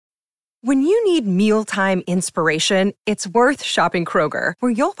When you need mealtime inspiration, it's worth shopping Kroger,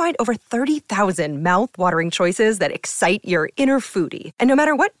 where you'll find over 30,000 mouth-watering choices that excite your inner foodie. And no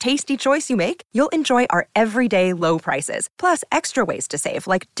matter what tasty choice you make, you'll enjoy our everyday low prices, plus extra ways to save,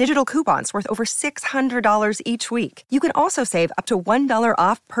 like digital coupons worth over $600 each week. You can also save up to $1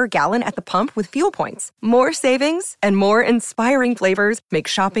 off per gallon at the pump with fuel points. More savings and more inspiring flavors make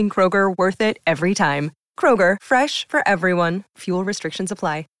shopping Kroger worth it every time. Kroger, fresh for everyone. Fuel restrictions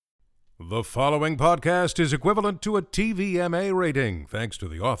apply. The following podcast is equivalent to a TVMA rating, thanks to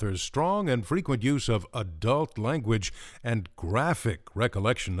the author's strong and frequent use of adult language and graphic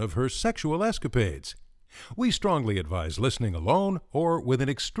recollection of her sexual escapades. We strongly advise listening alone or with an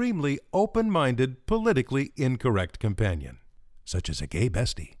extremely open-minded, politically incorrect companion, such as a gay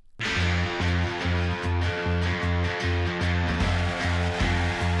bestie.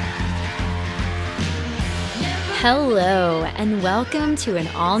 Hello, and welcome to an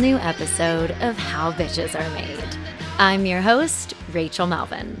all-new episode of How Bitches Are Made. I'm your host, Rachel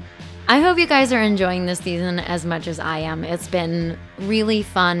Melvin. I hope you guys are enjoying this season as much as I am. It's been really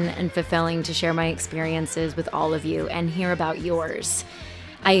fun and fulfilling to share my experiences with all of you and hear about yours.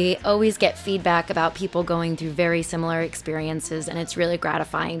 I always get feedback about people going through very similar experiences, and it's really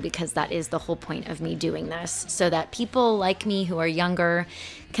gratifying because that is the whole point of me doing this, so that people like me who are younger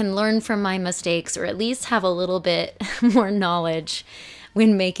can learn from my mistakes, or at least have a little bit more knowledge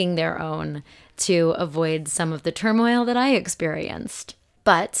when making their own to avoid some of the turmoil that I experienced.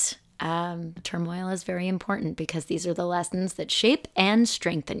 But turmoil is very important because these are the lessons that shape and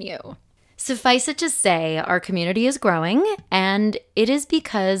strengthen you. Suffice it to say, our community is growing, and it is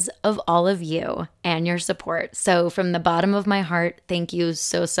because of all of you and your support. So from the bottom of my heart, thank you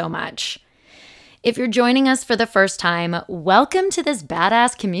so, so much. If you're joining us for the first time, welcome to this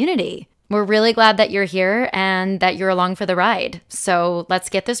badass community. We're really glad that you're here and that you're along for the ride. So let's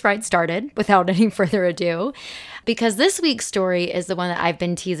get this ride started without any further ado, because this week's story is the one that I've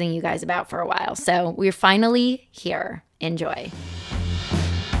been teasing you guys about for a while. So we're finally here. Enjoy.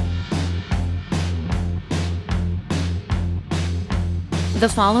 The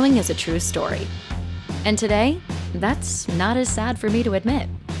following is a true story. And today, that's not as sad for me to admit.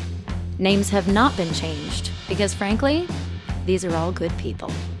 Names have not been changed because, frankly, these are all good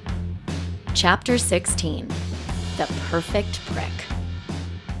people. Chapter 16, The Perfect Prick.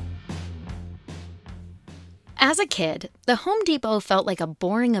 As a kid, the Home Depot felt like a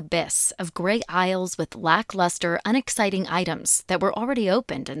boring abyss of gray aisles with lackluster, unexciting items that were already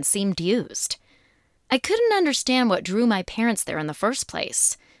opened and seemed used. I couldn't understand what drew my parents there in the first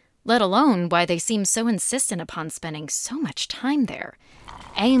place, let alone why they seemed so insistent upon spending so much time there,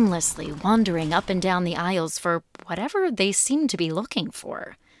 aimlessly wandering up and down the aisles for whatever they seemed to be looking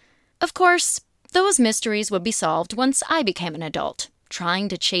for. Of course, those mysteries would be solved once I became an adult, trying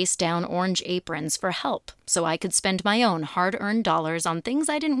to chase down orange aprons for help so I could spend my own hard-earned dollars on things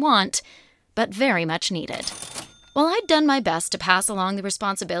I didn't want, but very much needed. While I'd done my best to pass along the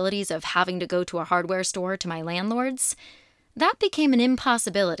responsibilities of having to go to a hardware store to my landlords, that became an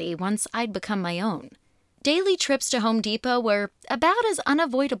impossibility once I'd become my own. Daily trips to Home Depot were about as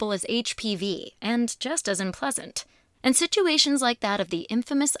unavoidable as HPV, and just as unpleasant. And situations like that of the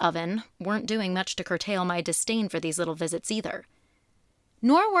infamous oven weren't doing much to curtail my disdain for these little visits either.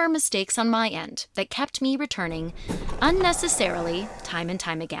 Nor were mistakes on my end that kept me returning unnecessarily time and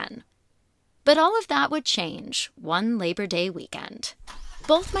time again. But all of that would change one Labor Day weekend.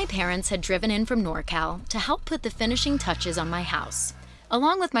 Both my parents had driven in from NorCal to help put the finishing touches on my house,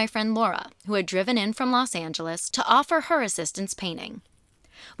 along with my friend Laura, who had driven in from Los Angeles to offer her assistance painting.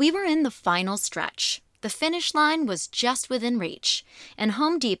 We were in the final stretch. The finish line was just within reach, and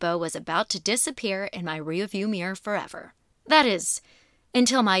Home Depot was about to disappear in my rearview mirror forever. That is,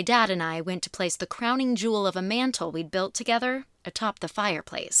 until my dad and I went to place the crowning jewel of a mantle we'd built together atop the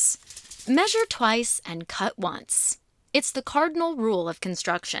fireplace. Measure twice and cut once. It's the cardinal rule of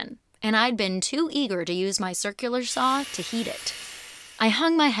construction, and I'd been too eager to use my circular saw to heed it. I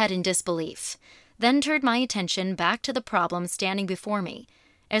hung my head in disbelief, then turned my attention back to the problem standing before me,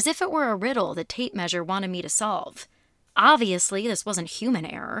 as if it were a riddle the tape measure wanted me to solve. Obviously, this wasn't human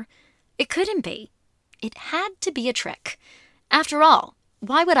error. It couldn't be. It had to be a trick. After all,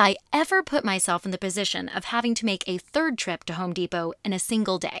 why would I ever put myself in the position of having to make a third trip to Home Depot in a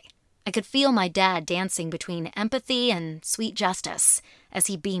single day? I could feel my dad dancing between empathy and sweet justice as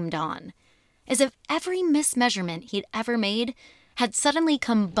he beamed on, as if every mismeasurement he'd ever made had suddenly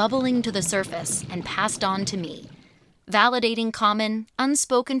come bubbling to the surface and passed on to me, validating common,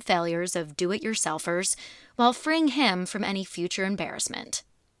 unspoken failures of do-it-yourselfers while freeing him from any future embarrassment.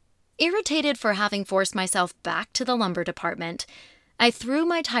 Irritated for having forced myself back to the lumber department, I threw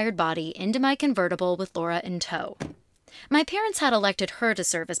my tired body into my convertible with Laura in tow. My parents had elected her to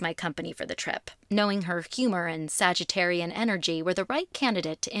serve as my company for the trip, knowing her humor and Sagittarian energy were the right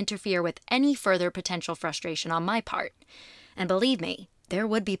candidate to interfere with any further potential frustration on my part. And believe me, there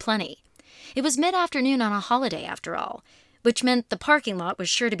would be plenty. It was mid-afternoon on a holiday, after all, which meant the parking lot was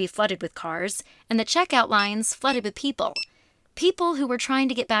sure to be flooded with cars, and the checkout lines flooded with people. People who were trying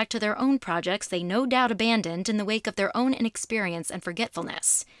to get back to their own projects they no doubt abandoned in the wake of their own inexperience and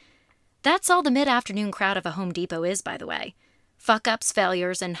forgetfulness. That's all the mid-afternoon crowd of a Home Depot is, by the way. Fuck-ups,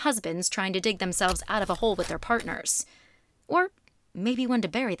 failures, and husbands trying to dig themselves out of a hole with their partners. Or maybe one to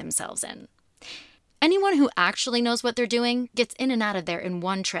bury themselves in. Anyone who actually knows what they're doing gets in and out of there in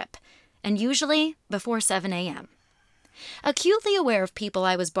one trip, and usually before 7 a.m. Acutely aware of people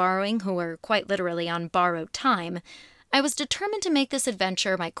I was borrowing who were quite literally on borrowed time, I was determined to make this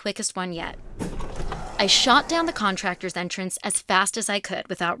adventure my quickest one yet. I shot down the contractor's entrance as fast as I could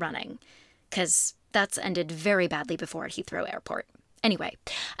without running, 'cause that's ended very badly before at Heathrow Airport. Anyway,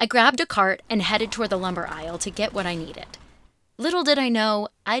 I grabbed a cart and headed toward the lumber aisle to get what I needed. Little did I know,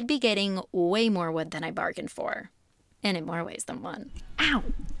 I'd be getting way more wood than I bargained for. And in more ways than one. Ow!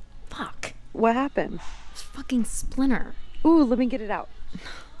 Fuck. What happened? Fucking splinter. Ooh, let me get it out.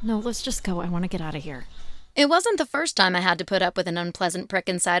 No, let's just go. I want to get out of here. It wasn't the first time I had to put up with an unpleasant prick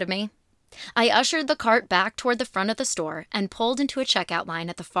inside of me. I ushered the cart back toward the front of the store and pulled into a checkout line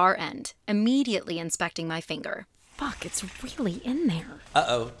at the far end, immediately inspecting my finger. Fuck, it's really in there.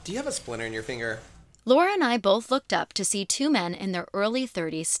 Uh-oh, do you have a splinter in your finger? Laura and I both looked up to see two men in their early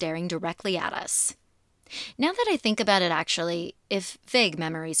 30s staring directly at us. Now that I think about it, actually, if vague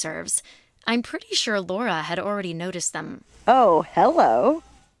memory serves, I'm pretty sure Laura had already noticed them. Oh, hello.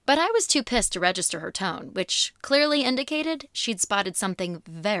 But I was too pissed to register her tone, which clearly indicated she'd spotted something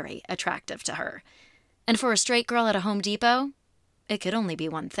very attractive to her. And for a straight girl at a Home Depot, it could only be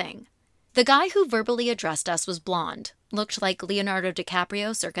one thing. The guy who verbally addressed us was blonde, looked like Leonardo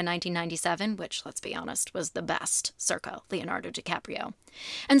DiCaprio circa 1997, which, let's be honest, was the best circa Leonardo DiCaprio,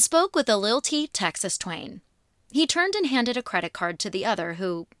 and spoke with a lilty Texas twang. He turned and handed a credit card to the other,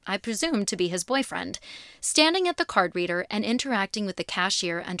 who I presumed to be his boyfriend, standing at the card reader and interacting with the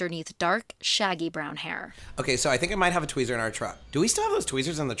cashier underneath dark, shaggy brown hair. Okay, so I think I might have a tweezer in our truck. Do we still have those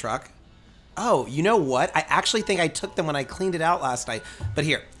tweezers in the truck? Oh, you know what? I actually think I took them when I cleaned it out last night. But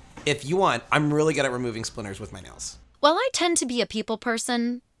here, if you want, I'm really good at removing splinters with my nails. While I tend to be a people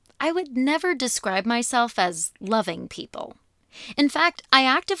person, I would never describe myself as loving people. In fact, I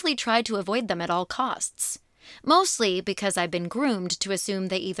actively try to avoid them at all costs. Mostly because I've been groomed to assume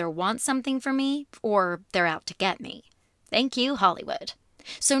they either want something from me or they're out to get me. Thank you, Hollywood.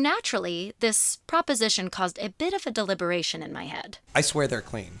 So naturally, this proposition caused a bit of a deliberation in my head. I swear they're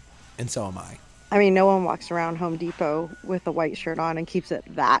clean, and so am I. I mean, no one walks around Home Depot with a white shirt on and keeps it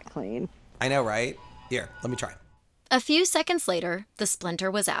that clean. I know, right? Here, let me try. A few seconds later, the splinter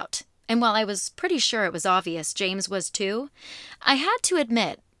was out. And while I was pretty sure it was obvious James was too, I had to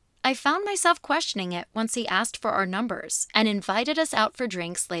admit, I found myself questioning it once he asked for our numbers and invited us out for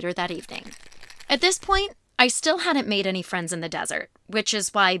drinks later that evening. At this point, I still hadn't made any friends in the desert, which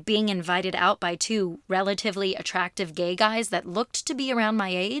is why being invited out by two relatively attractive gay guys that looked to be around my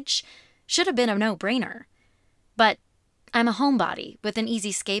age should have been a no-brainer. But I'm a homebody with an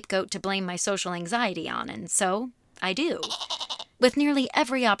easy scapegoat to blame my social anxiety on, and so I do, with nearly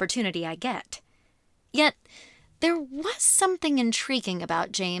every opportunity I get. Yet, there was something intriguing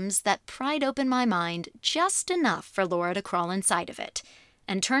about James that pried open my mind just enough for Laura to crawl inside of it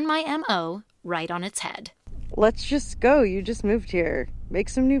and turn my M.O. right on its head. Let's just go. You just moved here. Make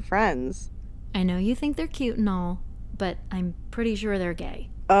some new friends. I know you think they're cute and all, but I'm pretty sure they're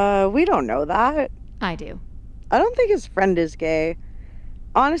gay. We don't know that. I do. I don't think his friend is gay.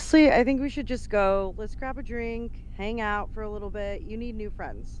 Honestly, I think we should just go. Let's grab a drink, hang out for a little bit. You need new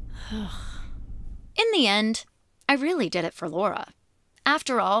friends. In the end, I really did it for Laura.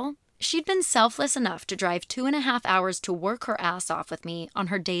 After all, she'd been selfless enough to drive 2.5 hours to work her ass off with me on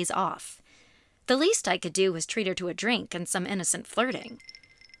her days off. The least I could do was treat her to a drink and some innocent flirting.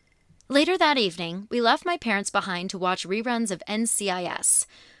 Later that evening, we left my parents behind to watch reruns of NCIS,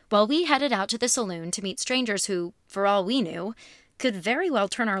 while we headed out to the saloon to meet strangers who, for all we knew, could very well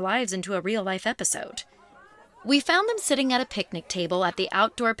turn our lives into a real-life episode. We found them sitting at a picnic table at the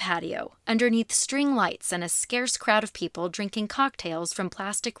outdoor patio, underneath string lights and a scarce crowd of people drinking cocktails from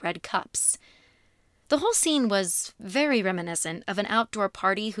plastic red cups. The whole scene was very reminiscent of an outdoor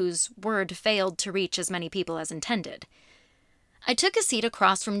party whose word failed to reach as many people as intended. I took a seat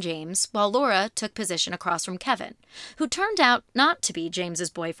across from James, while Laura took position across from Kevin, who turned out not to be James's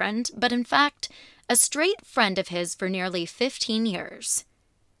boyfriend, but in fact, a straight friend of his for nearly 15 years.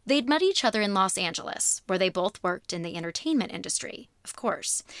 They'd met each other in Los Angeles, where they both worked in the entertainment industry, of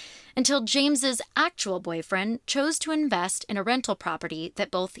course, until James's actual boyfriend chose to invest in a rental property that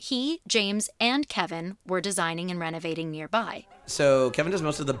both he, James, and Kevin were designing and renovating nearby. So Kevin does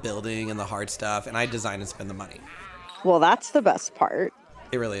most of the building and the hard stuff, and I design and spend the money. Well, that's the best part.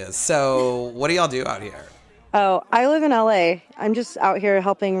 It really is. So what do y'all do out here? Oh, I live in LA. I'm just out here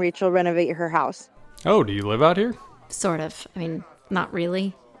helping Rachel renovate her house. Oh, do you live out here? Sort of. I mean, not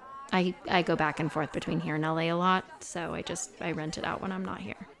really. I go back and forth between here and LA a lot, so I rent it out when I'm not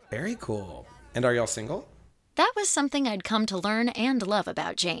here. Very cool. And are y'all single? That was something I'd come to learn and love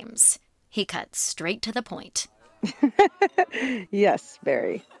about James. He cut straight to the point. Yes,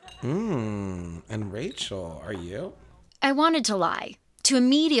 very. And Rachel, are you? I wanted to lie, to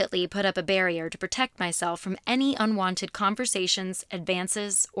immediately put up a barrier to protect myself from any unwanted conversations,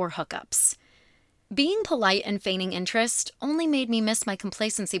 advances, or hookups. Being polite and feigning interest only made me miss my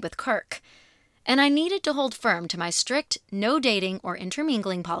complacency with Kirk, and I needed to hold firm to my strict no dating or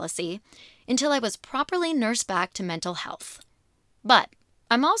intermingling policy until I was properly nursed back to mental health. But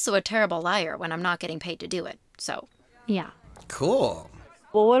I'm also a terrible liar when I'm not getting paid to do it, so yeah. Cool.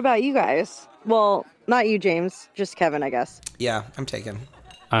 Well, what about you guys? Well, not you, James. Just Kevin, I guess. Yeah, I'm taken.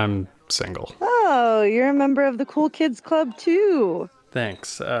 I'm single. Oh, you're a member of the Cool Kids Club, too.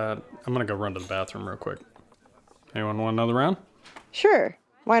 Thanks. I'm gonna go run to the bathroom real quick. Anyone want another round? Sure.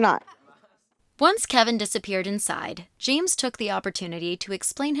 Why not? Once Kevin disappeared inside, James took the opportunity to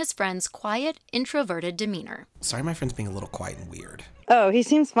explain his friend's quiet, introverted demeanor. Sorry my friend's being a little quiet and weird. Oh, he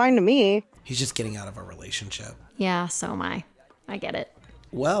seems fine to me. He's just getting out of a relationship. Yeah, so am I. I get it.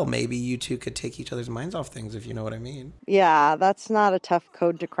 Well, maybe you two could take each other's minds off things, if you know what I mean. Yeah, that's not a tough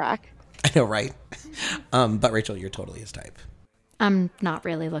code to crack. I know, right? But Rachel, you're totally his type. I'm not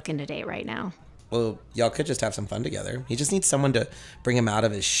really looking to date right now. Well, y'all could just have some fun together. He just needs someone to bring him out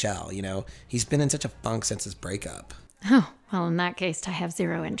of his shell, you know? He's been in such a funk since his breakup. Oh, well, in that case, I have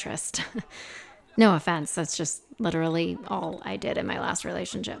zero interest. No offense, that's just literally all I did in my last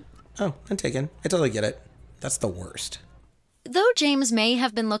relationship. Oh, I'm taken. I totally get it. That's the worst. Though James may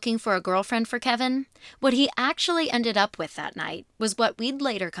have been looking for a girlfriend for Kevin, what he actually ended up with that night was what we'd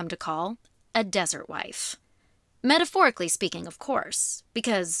later come to call a desert wife. Metaphorically speaking, of course,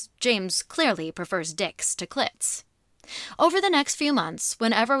 because James clearly prefers dicks to clits. Over the next few months,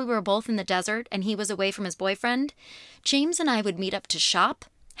 whenever we were both in the desert and he was away from his boyfriend, James and I would meet up to shop,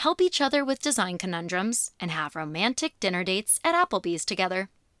 help each other with design conundrums, and have romantic dinner dates at Applebee's together.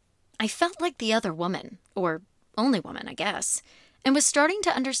 I felt like the other woman, or only woman, I guess, and was starting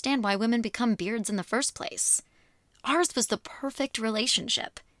to understand why women become beards in the first place. Ours was the perfect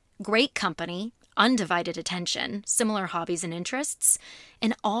relationship. Great company, undivided attention, similar hobbies and interests,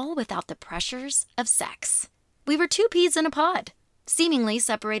 and all without the pressures of sex. We were two peas in a pod, seemingly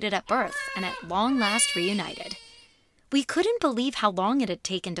separated at birth and at long last reunited. We couldn't believe how long it had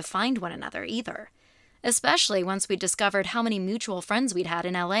taken to find one another either, especially once we discovered how many mutual friends we'd had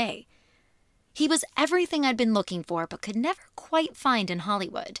in LA. He was everything I'd been looking for but could never quite find in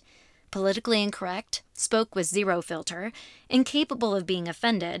Hollywood. Politically incorrect, spoke with zero filter, incapable of being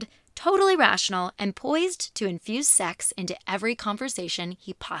offended, totally rational, and poised to infuse sex into every conversation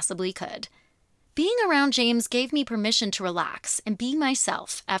he possibly could. Being around James gave me permission to relax and be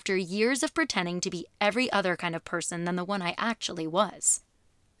myself after years of pretending to be every other kind of person than the one I actually was.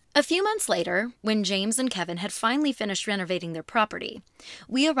 A few months later, when James and Kevin had finally finished renovating their property,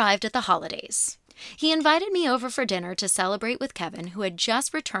 we arrived at the holidays. He invited me over for dinner to celebrate with Kevin, who had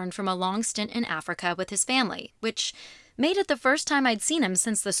just returned from a long stint in Africa with his family, which made it the first time I'd seen him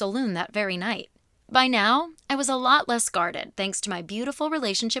since the saloon that very night. By now, I was a lot less guarded thanks to my beautiful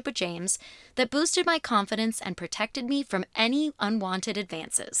relationship with James that boosted my confidence and protected me from any unwanted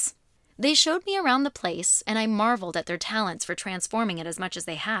advances. They showed me around the place, and I marveled at their talents for transforming it as much as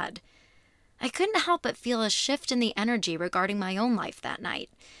they had. I couldn't help but feel a shift in the energy regarding my own life that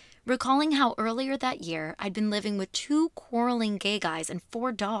night, recalling how earlier that year I'd been living with 2 quarreling gay guys and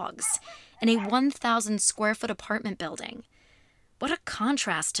 4 dogs in a 1,000-square-foot apartment building. What a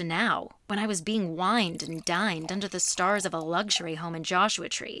contrast to now, when I was being wined and dined under the stars of a luxury home in Joshua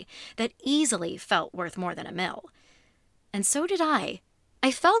Tree that easily felt worth more than $1 million. And so did I. I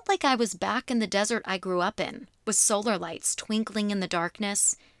felt like I was back in the desert I grew up in, with solar lights twinkling in the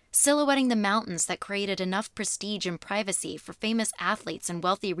darkness, silhouetting the mountains that created enough prestige and privacy for famous athletes and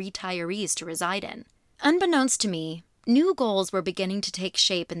wealthy retirees to reside in. Unbeknownst to me, new goals were beginning to take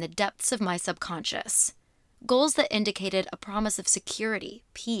shape in the depths of my subconscious. goals that indicated a promise of security,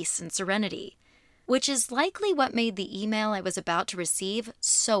 peace, and serenity, which is likely what made the email I was about to receive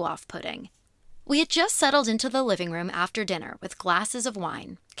so off-putting. We had just settled into the living room after dinner with glasses of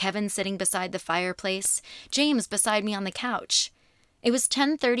wine, Kevin sitting beside the fireplace, James beside me on the couch. It was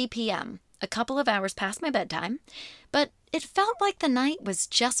 10:30 p.m., a couple of hours past my bedtime, but it felt like the night was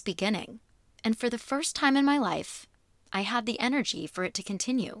just beginning, and for the first time in my life, I had the energy for it to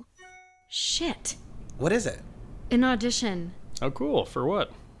continue. Shit. What is it? An audition. Oh, cool. For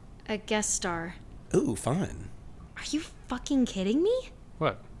what? A guest star. Ooh, fun. Are you fucking kidding me?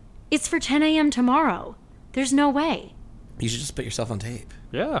 What? It's for 10 a.m. tomorrow. There's no way. You should just put yourself on tape.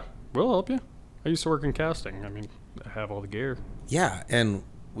 Yeah, we'll help you. I used to work in casting. I mean, I have all the gear. Yeah, and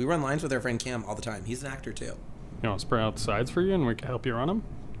we run lines with our friend Cam all the time. He's an actor, too. You want to spray out the sides for you and we can help you run them?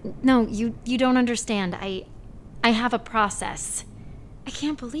 No, you don't understand. I have a process. I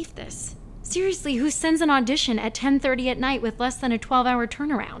can't believe this. Seriously, who sends an audition at 10:30 at night with less than a 12-hour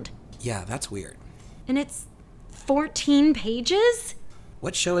turnaround? Yeah, that's weird. And it's 14 pages?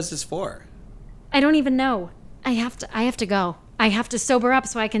 What show is this for? I don't even know. I have to go. I have to sober up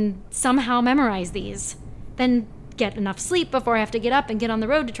so I can somehow memorize these. Then get enough sleep before I have to get up and get on the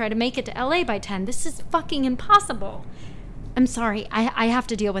road to try to make it to LA by 10. This is fucking impossible. I'm sorry. I have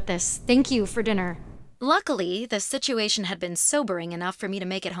to deal with this. Thank you for dinner. Luckily, the situation had been sobering enough for me to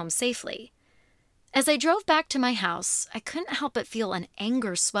make it home safely. As I drove back to my house, I couldn't help but feel an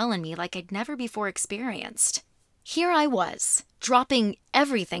anger swell in me like I'd never before experienced. Here I was, dropping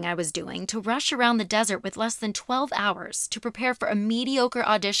everything I was doing to rush around the desert with less than 12 hours to prepare for a mediocre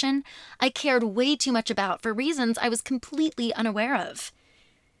audition I cared way too much about for reasons I was completely unaware of.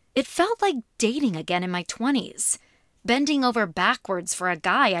 It felt like dating again in my 20s, bending over backwards for a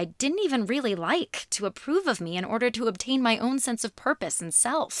guy I didn't even really like to approve of me in order to obtain my own sense of purpose and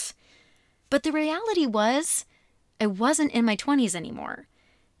self. But the reality was, I wasn't in my 20s anymore,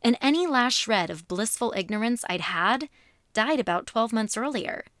 and any last shred of blissful ignorance I'd had died about 12 months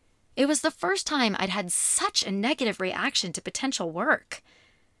earlier. It was the first time I'd had such a negative reaction to potential work.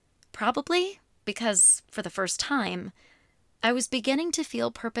 Probably because, for the first time, I was beginning to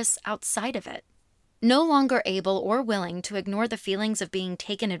feel purpose outside of it. No longer able or willing to ignore the feelings of being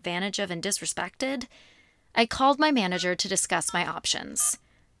taken advantage of and disrespected, I called my manager to discuss my options.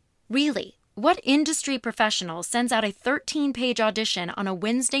 Really, what industry professional sends out a 13-page audition on a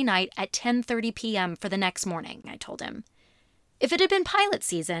Wednesday night at 10:30 p.m. for the next morning, I told him. If it had been pilot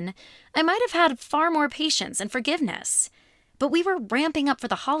season, I might have had far more patience and forgiveness. But we were ramping up for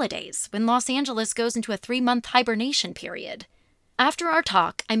the holidays when Los Angeles goes into a 3-month hibernation period. After our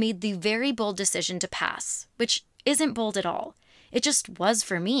talk, I made the very bold decision to pass, which isn't bold at all. It just was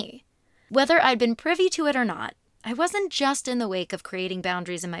for me. Whether I'd been privy to it or not, I wasn't just in the wake of creating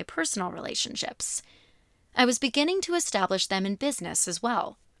boundaries in my personal relationships. I was beginning to establish them in business as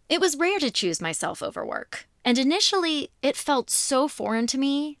well. It was rare to choose myself over work, and initially it felt so foreign to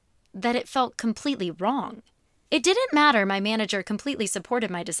me that it felt completely wrong. It didn't matter my manager completely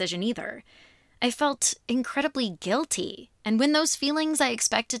supported my decision either. I felt incredibly guilty, and when those feelings I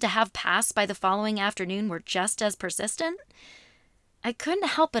expected to have pass by the following afternoon were just as persistent, I couldn't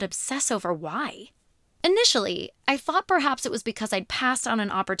help but obsess over why. Initially, I thought perhaps it was because I'd passed on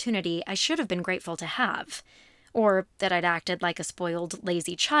an opportunity I should have been grateful to have, or that I'd acted like a spoiled,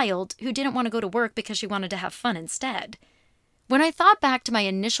 lazy child who didn't want to go to work because she wanted to have fun instead. When I thought back to my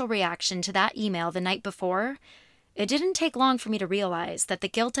initial reaction to that email the night before, it didn't take long for me to realize that the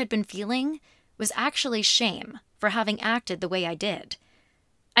guilt I'd been feeling was actually shame for having acted the way I did.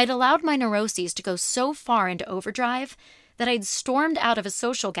 I'd allowed my neuroses to go so far into overdrive that I'd stormed out of a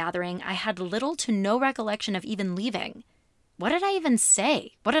social gathering I had little to no recollection of even leaving. What did I even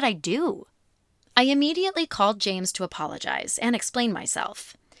say? What did I do? I immediately called James to apologize and explain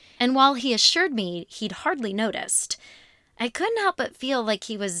myself. And while he assured me he'd hardly noticed, I couldn't help but feel like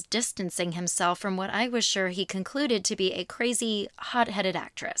he was distancing himself from what I was sure he concluded to be a crazy, hot-headed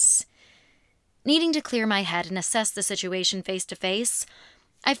actress. Needing to clear my head and assess the situation face to face,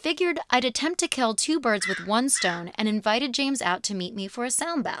 I figured I'd attempt to kill 2 birds with 1 stone and invited James out to meet me for a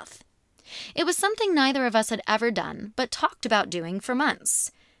sound bath. It was something neither of us had ever done, but talked about doing for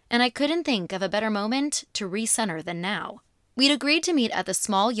months, and I couldn't think of a better moment to recenter than now. We'd agreed to meet at the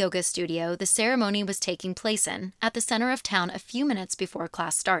small yoga studio the ceremony was taking place in, at the center of town a few minutes before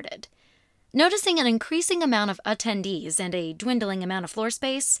class started. Noticing an increasing amount of attendees and a dwindling amount of floor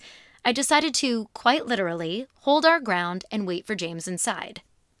space, I decided to, quite literally, hold our ground and wait for James inside.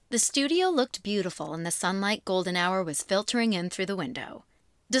 The studio looked beautiful and the sunlight golden hour was filtering in through the window.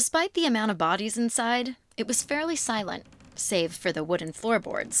 Despite the amount of bodies inside, it was fairly silent, save for the wooden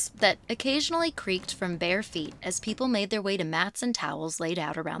floorboards that occasionally creaked from bare feet as people made their way to mats and towels laid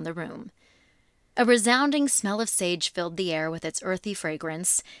out around the room. A resounding smell of sage filled the air with its earthy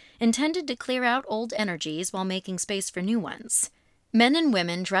fragrance, intended to clear out old energies while making space for new ones. Men and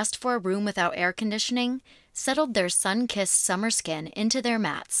women dressed for a room without air conditioning settled their sun-kissed summer skin into their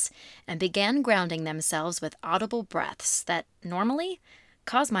mats and began grounding themselves with audible breaths that, normally,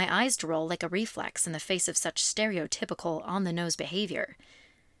 cause my eyes to roll like a reflex in the face of such stereotypical on-the-nose behavior.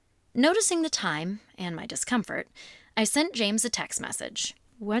 Noticing the time and my discomfort, I sent James a text message.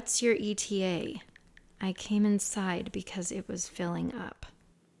 "What's your ETA? I came inside because it was filling up."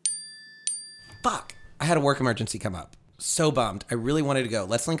 Fuck! I had a work emergency come up. So bummed. I really wanted to go.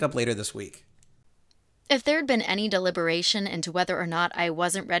 Let's link up later this week. If there'd been any deliberation into whether or not I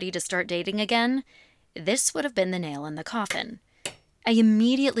wasn't ready to start dating again, this would have been the nail in the coffin. I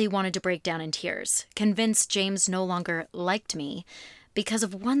immediately wanted to break down in tears, convinced James no longer liked me because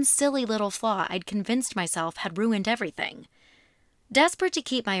of one silly little flaw I'd convinced myself had ruined everything. Desperate to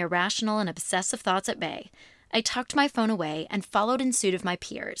keep my irrational and obsessive thoughts at bay, I tucked my phone away and followed in suit of my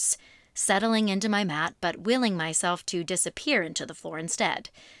peers, settling into my mat but willing myself to disappear into the floor instead.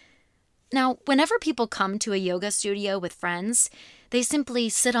 Now, whenever people come to a yoga studio with friends, they simply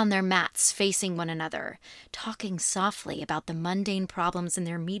sit on their mats facing one another, talking softly about the mundane problems in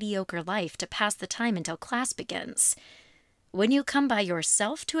their mediocre life to pass the time until class begins. When you come by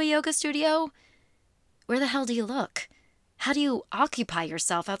yourself to a yoga studio, where the hell do you look? How do you occupy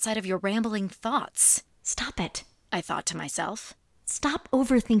yourself outside of your rambling thoughts? Stop it, I thought to myself. Stop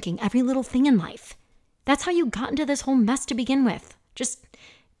overthinking every little thing in life. That's how you got into this whole mess to begin with. Just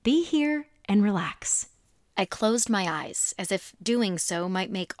be here and relax. I closed my eyes, as if doing so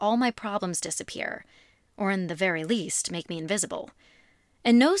might make all my problems disappear, or in the very least, make me invisible.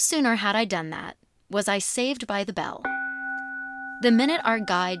 And no sooner had I done that, was I saved by the bell. The minute our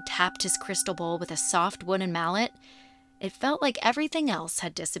guide tapped his crystal bowl with a soft wooden mallet, it felt like everything else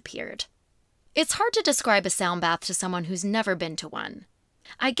had disappeared. It's hard to describe a sound bath to someone who's never been to one.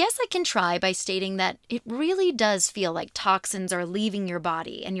 I guess I can try by stating that it really does feel like toxins are leaving your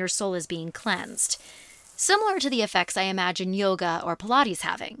body and your soul is being cleansed. Similar to the effects I imagine yoga or Pilates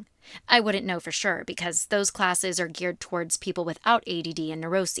having. I wouldn't know for sure because those classes are geared towards people without ADD and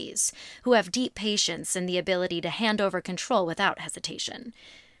neuroses, who have deep patience and the ability to hand over control without hesitation.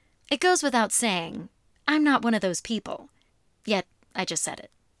 It goes without saying, I'm not one of those people. Yet, I just said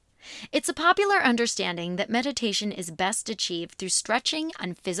it. It's a popular understanding that meditation is best achieved through stretching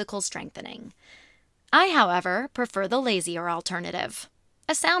and physical strengthening. I, however, prefer the lazier alternative,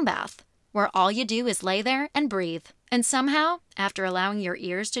 a sound bath, where all you do is lay there and breathe, and somehow, after allowing your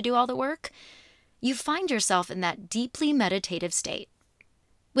ears to do all the work, you find yourself in that deeply meditative state.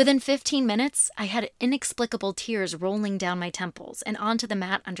 Within 15 minutes, I had inexplicable tears rolling down my temples and onto the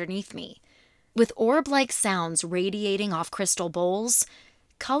mat underneath me. With orb-like sounds radiating off crystal bowls,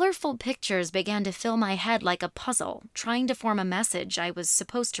 colorful pictures began to fill my head like a puzzle, trying to form a message I was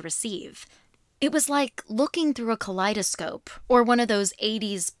supposed to receive. It was like looking through a kaleidoscope, or one of those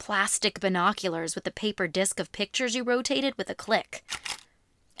 80s plastic binoculars with a paper disc of pictures you rotated with a click.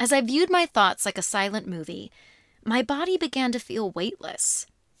 As I viewed my thoughts like a silent movie, my body began to feel weightless.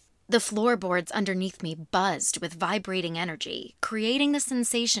 The floorboards underneath me buzzed with vibrating energy, creating the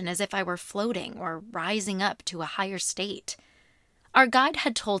sensation as if I were floating or rising up to a higher state. Our guide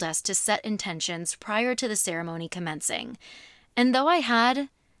had told us to set intentions prior to the ceremony commencing, and though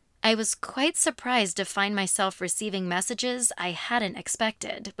I was quite surprised to find myself receiving messages I hadn't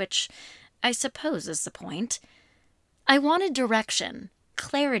expected, which I suppose is the point. I wanted direction,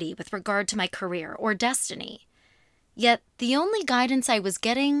 clarity with regard to my career or destiny. Yet the only guidance I was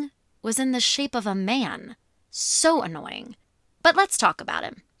getting was in the shape of a man. So annoying. But let's talk about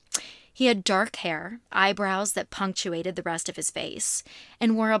him. He had dark hair, eyebrows that punctuated the rest of his face,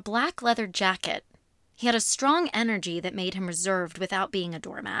 and wore a black leather jacket. He had a strong energy that made him reserved without being a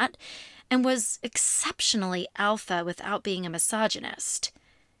doormat, and was exceptionally alpha without being a misogynist.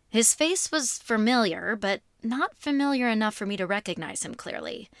 His face was familiar, but not familiar enough for me to recognize him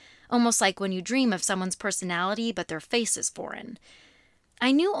clearly, almost like when you dream of someone's personality but their face is foreign.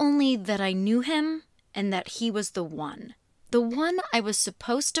 I knew only that I knew him and that he was the one I was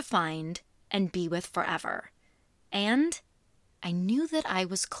supposed to find and be with forever. And I knew that I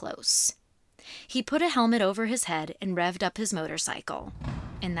was close. He put a helmet over his head and revved up his motorcycle.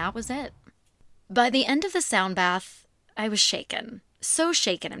 And that was it. By the end of the sound bath, I was shaken. So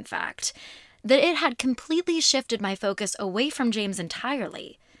shaken, in fact, that it had completely shifted my focus away from James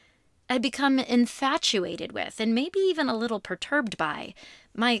entirely. I'd become infatuated with, and maybe even a little perturbed by,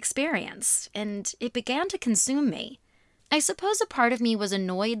 my experience, and it began to consume me. I suppose a part of me was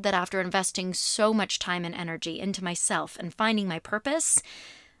annoyed that after investing so much time and energy into myself and finding my purpose,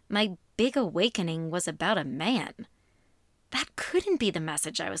 my big awakening was about a man. That couldn't be the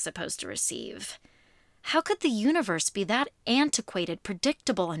message I was supposed to receive. How could the universe be that antiquated,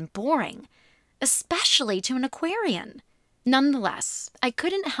 predictable, and boring, especially to an Aquarian? Nonetheless, I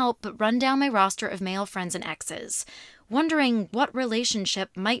couldn't help but run down my roster of male friends and exes, wondering what relationship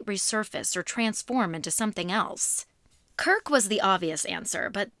might resurface or transform into something else. Kirk was the obvious answer,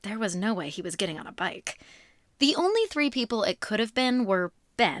 but there was no way he was getting on a bike. The only 3 people it could have been were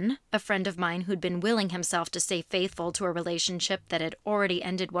Ben, a friend of mine who'd been willing himself to stay faithful to a relationship that had already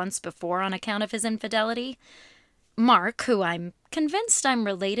ended once before on account of his infidelity, Mark, who I'm convinced I'm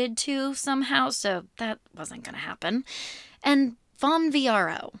related to somehow, so that wasn't going to happen, and Von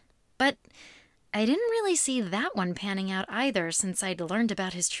Viaro. But I didn't really see that one panning out either since I'd learned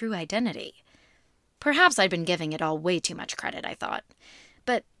about his true identity. Perhaps I'd been giving it all way too much credit, I thought.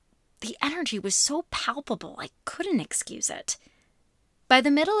 But the energy was so palpable, I couldn't excuse it. By the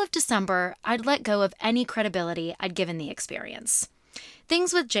middle of December, I'd let go of any credibility I'd given the experience.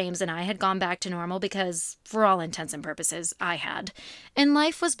 Things with James and I had gone back to normal because, for all intents and purposes, I had, and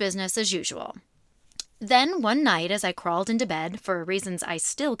life was business as usual. Then, one night, as I crawled into bed, for reasons I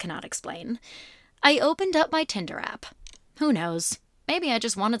still cannot explain, I opened up my Tinder app. Who knows? Maybe I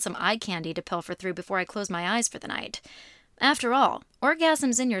just wanted some eye candy to pilfer through before I closed my eyes for the night. After all,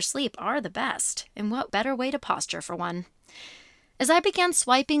 orgasms in your sleep are the best, and what better way to posture for one? As I began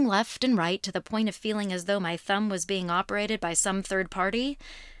swiping left and right to the point of feeling as though my thumb was being operated by some third party,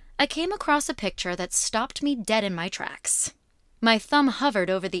 I came across a picture that stopped me dead in my tracks. My thumb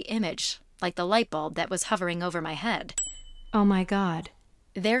hovered over the image, like the light bulb that was hovering over my head. Oh my God.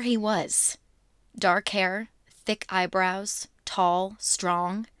 There he was. Dark hair, thick eyebrows, tall,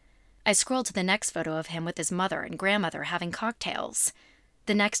 strong. I scrolled to the next photo of him with his mother and grandmother having cocktails.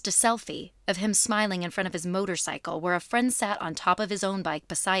 The next a selfie of him smiling in front of his motorcycle where a friend sat on top of his own bike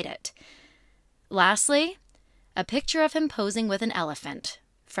beside it. Lastly, a picture of him posing with an elephant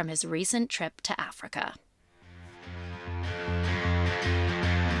from his recent trip to Africa.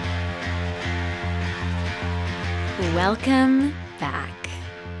 Welcome back.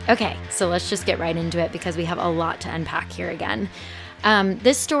 Okay, so let's just get right into it because we have a lot to unpack here again.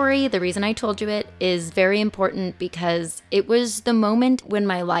 This story, the reason I told you it, is very important because it was the moment when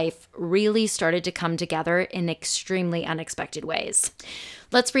my life really started to come together in extremely unexpected ways.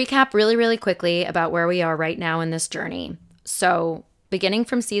 Let's recap really, really quickly about where we are right now in this journey. So, beginning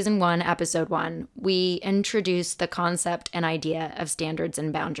from season 1, episode 1, we introduced the concept and idea of standards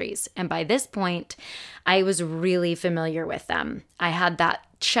and boundaries. And by this point, I was really familiar with them. I had that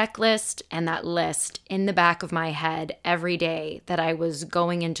checklist and that list in the back of my head every day that I was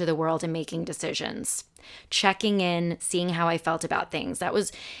going into the world and making decisions, checking in, seeing how I felt about things. That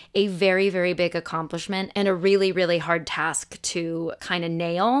was a very, very big accomplishment and a really, really hard task to kind of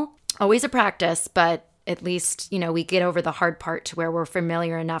nail. Always a practice, but at least, we get over the hard part to where we're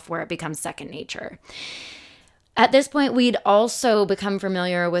familiar enough where it becomes second nature. At this point, we'd also become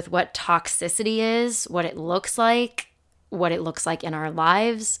familiar with what toxicity is, what it looks like in our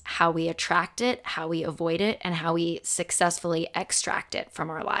lives, how we attract it, how we avoid it, and how we successfully extract it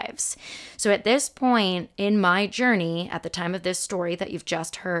from our lives. So at this point in my journey, at the time of this story that you've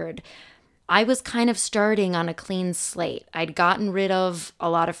just heard, I was kind of starting on a clean slate. I'd gotten rid of a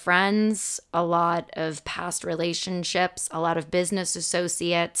lot of friends, a lot of past relationships, a lot of business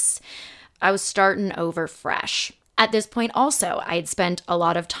associates. I was starting over fresh. At this point also, I had spent a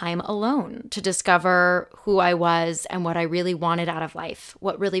lot of time alone to discover who I was and what I really wanted out of life,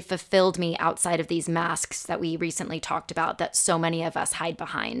 what really fulfilled me outside of these masks that we recently talked about that so many of us hide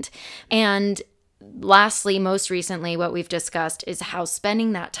behind. And lastly, most recently, what we've discussed is how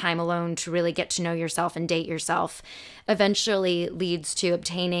spending that time alone to really get to know yourself and date yourself eventually leads to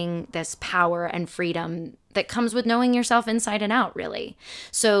obtaining this power and freedom that comes with knowing yourself inside and out, really.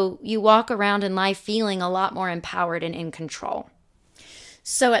 So you walk around in life feeling a lot more empowered and in control.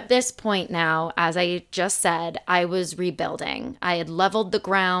 So at this point now, as I just said, I was rebuilding. I had leveled the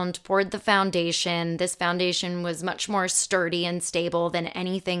ground, poured the foundation. This foundation was much more sturdy and stable than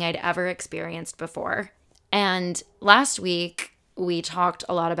anything I'd ever experienced before. And last week, we talked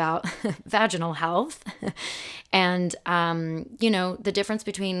a lot about vaginal health and, the difference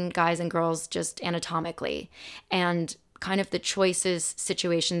between guys and girls just anatomically and kind of the choices,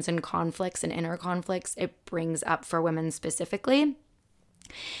 situations, and conflicts and inner conflicts it brings up for women specifically.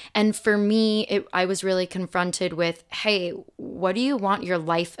 And for me, I was really confronted with, hey, what do you want your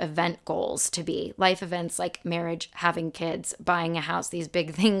life event goals to be? Life events like marriage, having kids, buying a house, these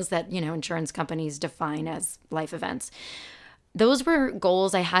big things that, insurance companies define as life events. Those were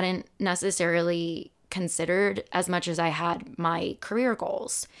goals I hadn't necessarily considered as much as I had my career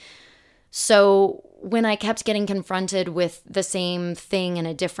goals. So when I kept getting confronted with the same thing in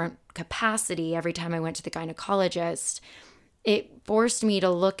a different capacity every time I went to the gynecologist, it forced me to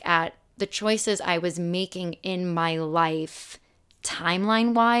look at the choices I was making in my life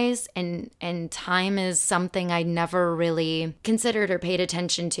timeline-wise, and time is something I never really considered or paid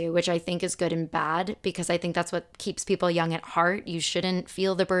attention to, which I think is good and bad, because I think that's what keeps people young at heart. You shouldn't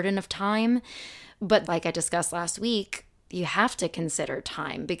feel the burden of time. But like I discussed last week, you have to consider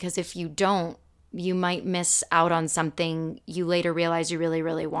time, because if you don't, you might miss out on something you later realize you really,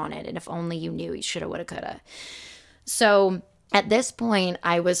 really wanted. And if only you knew, you shoulda, woulda, coulda. So at this point,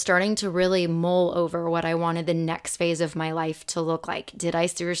 I was starting to really mull over what I wanted the next phase of my life to look like. Did I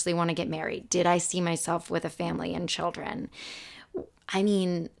seriously want to get married? Did I see myself with a family and children? I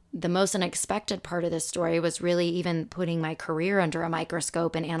mean, the most unexpected part of this story was really even putting my career under a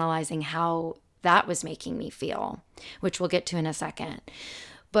microscope and analyzing how that was making me feel, which we'll get to in a second.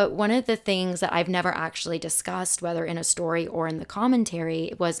 But one of the things that I've never actually discussed, whether in a story or in the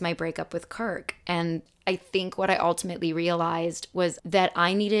commentary, was my breakup with Kirk. And I think what I ultimately realized was that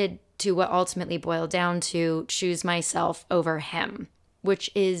I needed to, what ultimately boiled down to, choose myself over him,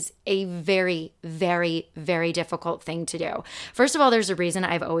 which is a very, very, very difficult thing to do. First of all, there's a reason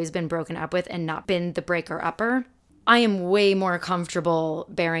I've always been broken up with and not been the breaker-upper. I am way more comfortable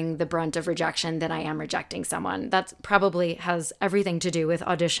bearing the brunt of rejection than I am rejecting someone. That probably has everything to do with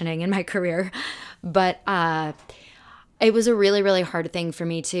auditioning in my career. But it was a really, really hard thing for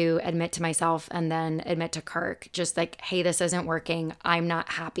me to admit to myself and then admit to Kirk, just like, hey, this isn't working. I'm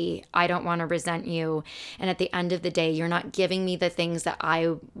not happy. I don't want to resent you. And at the end of the day, you're not giving me the things that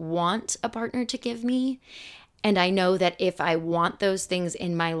I want a partner to give me. And I know that if I want those things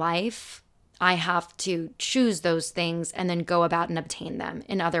in my life, I have to choose those things and then go about and obtain them.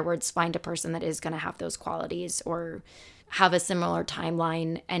 In other words, find a person that is going to have those qualities or have a similar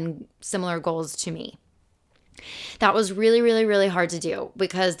timeline and similar goals to me. That was really, really, really hard to do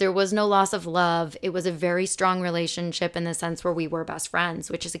because there was no loss of love. It was a very strong relationship in the sense where we were best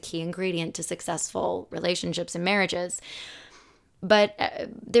friends, which is a key ingredient to successful relationships and marriages. But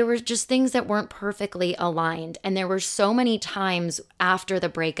there were just things that weren't perfectly aligned. And there were so many times after the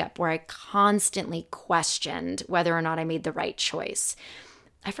breakup where I constantly questioned whether or not I made the right choice.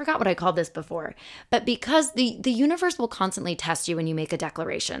 I forgot what I called this before. But because the universe will constantly test you when you make a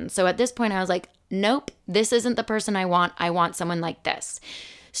declaration. So at this point, I was like, nope, this isn't the person I want. I want someone like this.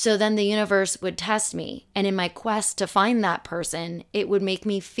 So then the universe would test me. And in my quest to find that person, it would make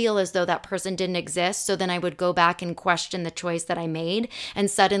me feel as though that person didn't exist. So then I would go back and question the choice that I made. And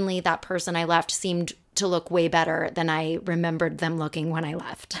suddenly that person I left seemed to look way better than I remembered them looking when I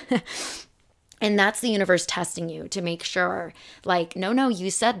left. And that's the universe testing you to make sure, like, no,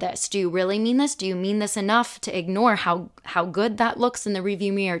 you said this. Do you really mean this? Do you mean this enough to ignore how good that looks in the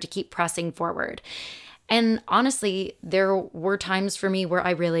review mirror to keep pressing forward? And honestly, there were times for me where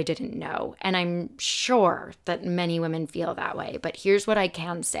I really didn't know. And I'm sure that many women feel that way. But here's what I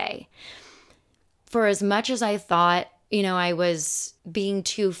can say. For as much as I thought, I was being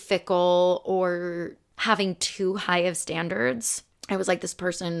too fickle or having too high of standards, I was like, this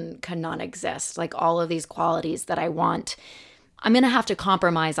person cannot exist. Like all of these qualities that I want, I'm going to have to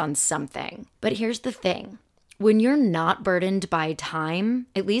compromise on something. But here's the thing. When you're not burdened by time,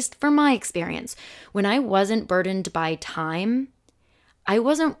 at least from my experience, when I wasn't burdened by time, I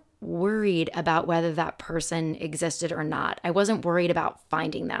wasn't worried about whether that person existed or not. I wasn't worried about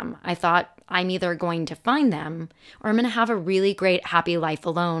finding them. I thought I'm either going to find them or I'm going to have a really great, happy life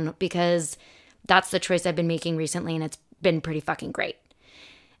alone because that's the choice I've been making recently and it's been pretty fucking great.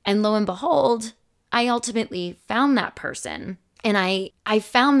 And lo and behold, I ultimately found that person. And I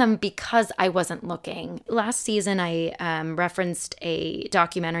found them because I wasn't looking. Last season, I referenced a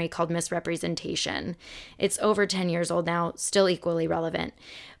documentary called Misrepresentation. It's over 10 years old now, still equally relevant.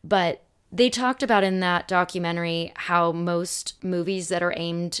 But they talked about in that documentary how most movies that are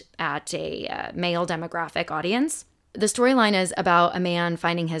aimed at a male demographic audience, the storyline is about a man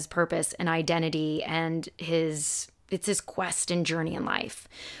finding his purpose and identity and it's his quest and journey in life.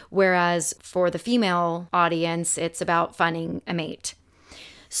 Whereas for the female audience, it's about finding a mate.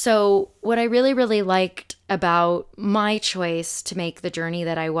 So what I really, really liked about my choice to make the journey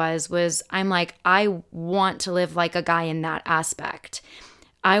that I was I'm like, I want to live like a guy in that aspect.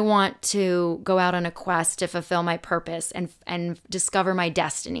 I want to go out on a quest to fulfill my purpose and discover my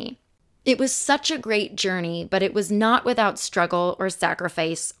destiny. It was such a great journey, but it was not without struggle or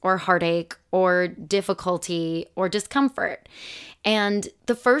sacrifice or heartache or difficulty or discomfort. And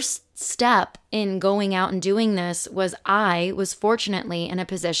the first step in going out and doing this was I was fortunately in a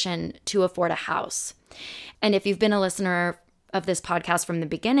position to afford a house. And if you've been a listener of this podcast from the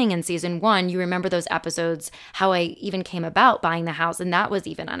beginning in season 1, you remember those episodes, how I even came about buying the house, and that was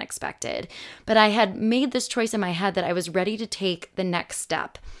even unexpected. But I had made this choice in my head that I was ready to take the next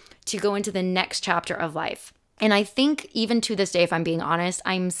step, to go into the next chapter of life. And I think even to this day, if I'm being honest,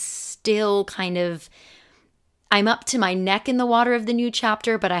 I'm still I'm up to my neck in the water of the new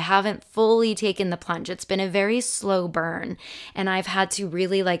chapter, but I haven't fully taken the plunge. It's been a very slow burn, and I've had to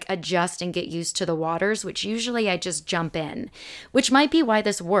really adjust and get used to the waters, which usually I just jump in, which might be why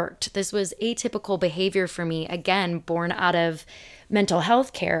this worked. This was atypical behavior for me, again, born out of mental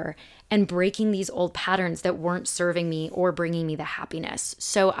health care and breaking these old patterns that weren't serving me or bringing me the happiness.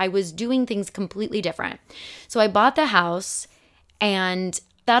 So I was doing things completely different. So I bought the house, and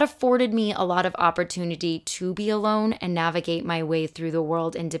that afforded me a lot of opportunity to be alone and navigate my way through the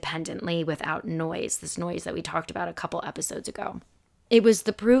world independently without noise, this noise that we talked about a couple episodes ago. It was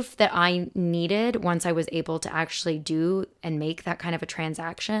the proof that I needed once I was able to actually do and make that kind of a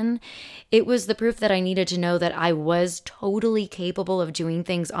transaction. It was the proof that I needed to know that I was totally capable of doing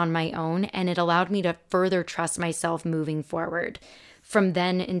things on my own, and it allowed me to further trust myself moving forward from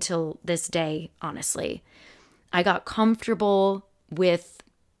then until this day, honestly. I got comfortable with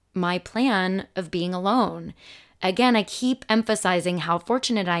my plan of being alone. Again, I keep emphasizing how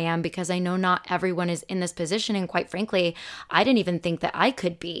fortunate I am because I know not everyone is in this position. And quite frankly, I didn't even think that I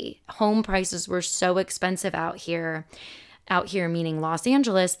could be. Home prices were so expensive out here meaning Los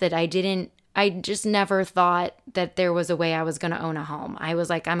Angeles, that I just never thought that there was a way I was going to own a home. I was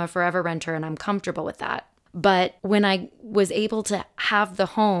like, I'm a forever renter and I'm comfortable with that. But when I was able to have the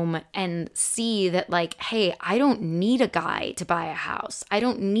home and see that hey, I don't need a guy to buy a house. I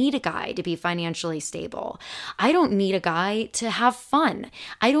don't need a guy to be financially stable. I don't need a guy to have fun.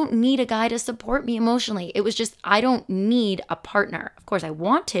 I don't need a guy to support me emotionally. It was just, I don't need a partner. Of course, I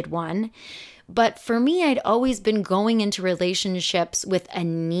wanted one. But for me, I'd always been going into relationships with a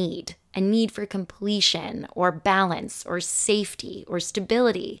need for completion or balance or safety or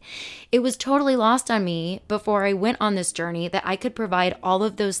stability. It was totally lost on me before I went on this journey that I could provide all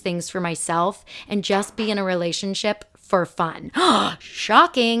of those things for myself and just be in a relationship for fun.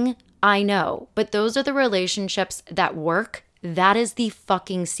 Shocking, I know, but those are the relationships that work. That is the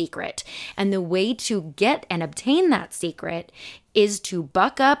fucking secret. And the way to get and obtain that secret is to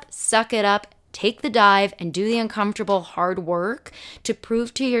buck up, suck it up, take the dive, and do the uncomfortable hard work to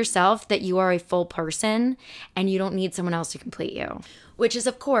prove to yourself that you are a full person and you don't need someone else to complete you. Which is,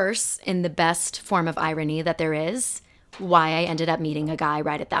 of course, in the best form of irony that there is, why I ended up meeting a guy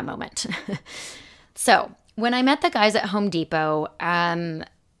right at that moment. So, when I met the guys at Home Depot,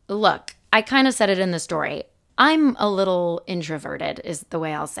 look, I kind of said it in the story. I'm a little introverted, is the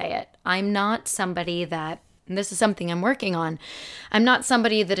way I'll say it. I'm not somebody that, and this is something I'm working on, I'm not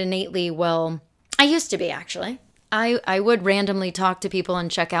somebody that innately I used to be actually. I would randomly talk to people in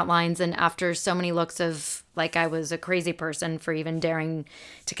checkout lines, and after so many looks of I was a crazy person for even daring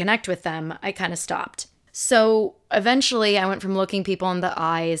to connect with them, I kind of stopped. So eventually I went from looking people in the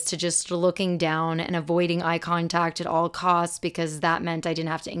eyes to just looking down and avoiding eye contact at all costs, because that meant I didn't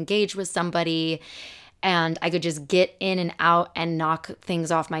have to engage with somebody and I could just get in and out and knock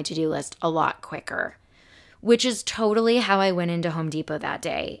things off my to-do list a lot quicker. Which is totally how I went into Home Depot that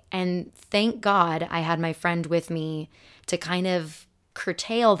day. And thank God I had my friend with me to kind of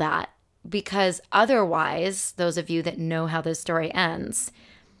curtail that, because otherwise, those of you that know how this story ends,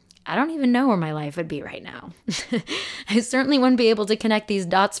 I don't even know where my life would be right now. I certainly wouldn't be able to connect these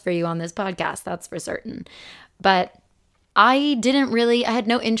dots for you on this podcast, that's for certain. But I had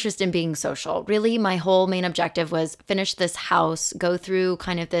no interest in being social. Really, my whole main objective was finish this house, go through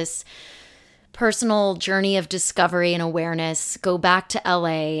kind of this personal journey of discovery and awareness, go back to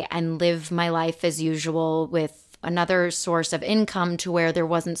LA and live my life as usual with another source of income to where there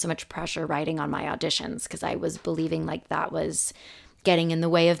wasn't so much pressure riding on my auditions, because I was believing that was getting in the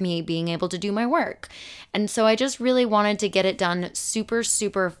way of me being able to do my work. And so I just really wanted to get it done super,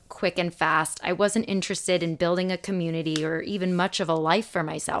 super quick and fast. I wasn't interested in building a community or even much of a life for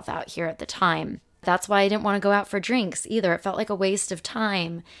myself out here at the time. That's why I didn't want to go out for drinks either. It felt like a waste of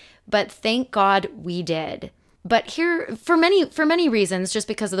time. But thank God we did. But here, for many reasons, just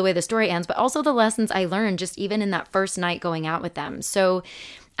because of the way the story ends, but also the lessons I learned just even in that first night going out with them. So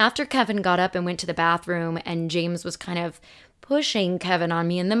after Kevin got up and went to the bathroom and James was kind of pushing Kevin on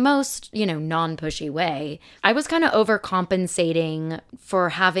me in the most, non-pushy way. I was kind of overcompensating for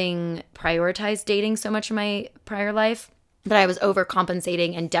having prioritized dating so much in my prior life. That I was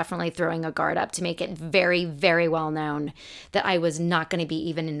overcompensating and definitely throwing a guard up to make it very, very well known that I was not going to be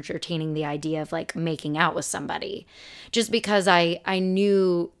even entertaining the idea of like making out with somebody. Just because I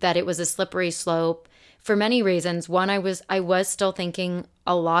knew that it was a slippery slope for many reasons. One, I was still thinking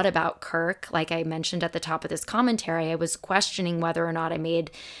a lot about Kirk. Like I mentioned at the top of this commentary, I was questioning whether or not I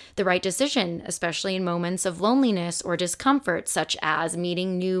made the right decision, especially in moments of loneliness or discomfort, such as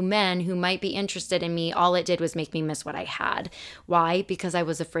meeting new men who might be interested in me. All it did was make me miss what I had. Why? Because I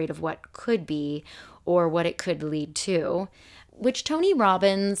was afraid of what could be or what it could lead to. Which Tony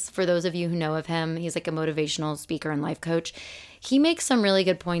Robbins, for those of you who know of him, he's like a motivational speaker and life coach. He makes some really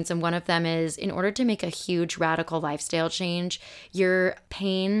good points, and one of them is in order to make a huge radical lifestyle change, your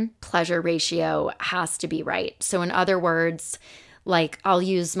pain-pleasure ratio has to be right. So in other words, like I'll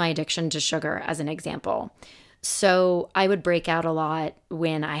use my addiction to sugar as an example. So I would break out a lot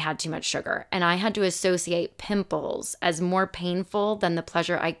when I had too much sugar, and I had to associate pimples as more painful than the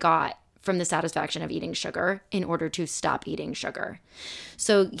pleasure I got from the satisfaction of eating sugar in order to stop eating sugar.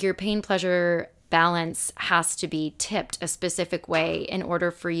 So your pain-pleasure balance has to be tipped a specific way in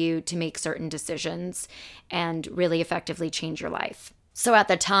order for you to make certain decisions and really effectively change your life. So at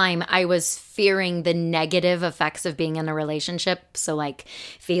the time, I was fearing the negative effects of being in a relationship. So like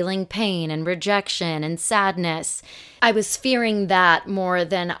feeling pain and rejection and sadness. I was fearing that more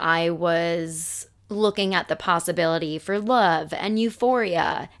than I was looking at the possibility for love and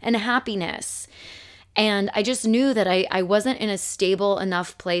euphoria and happiness. And I just knew that I wasn't in a stable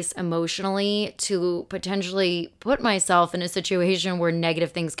enough place emotionally to potentially put myself in a situation where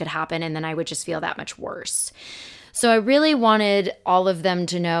negative things could happen and then I would just feel that much worse. So I really wanted all of them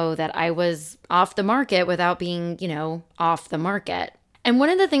to know that I was off the market without being, off the market. And one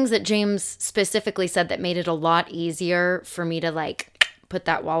of the things that James specifically said that made it a lot easier for me to put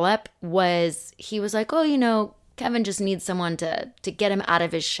that wall up was he was like, oh, Kevin just needs someone to get him out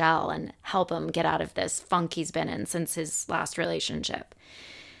of his shell and help him get out of this funk he's been in since his last relationship.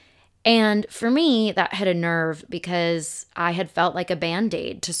 And for me, that hit a nerve because I had felt like a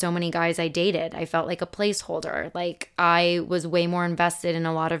Band-Aid to so many guys I dated. I felt like a placeholder. Like I was way more invested in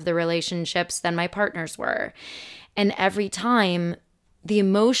a lot of the relationships than my partners were. And every time, the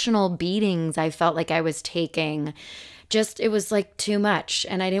emotional beatings I felt like I was taking, it was like too much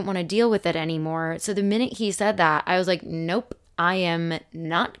and I didn't want to deal with it anymore. So the minute he said that, I was like, nope, I am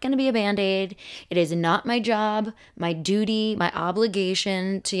not going to be a Band-Aid. It is not my job, my duty, my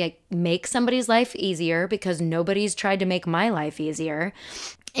obligation to make somebody's life easier because nobody's tried to make my life easier.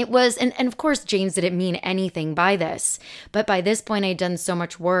 It was, and of course, James didn't mean anything by this, but by this point, I'd done so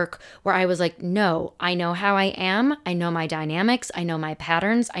much work where I was like, no, I know how I am. I know my dynamics. I know my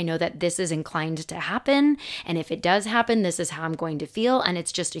patterns. I know that this is inclined to happen. And if it does happen, this is how I'm going to feel. And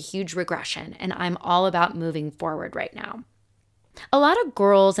it's just a huge regression. And I'm all about moving forward right now. A lot of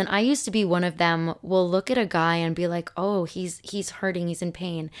girls, and I used to be one of them, will look at a guy and be like, oh, he's hurting, he's in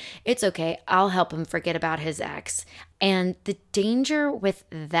pain. It's okay, I'll help him forget about his ex. And the danger with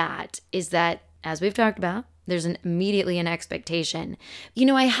that is that, as we've talked about, there's immediately an expectation.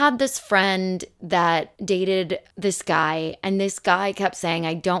 I had this friend that dated this guy, and this guy kept saying,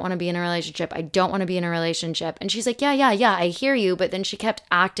 I don't want to be in a relationship. I don't want to be in a relationship. And she's like, yeah, I hear you. But then she kept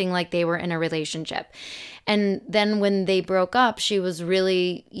acting like they were in a relationship. And then when they broke up, she was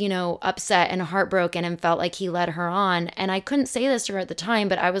really, upset and heartbroken and felt like he led her on. And I couldn't say this to her at the time,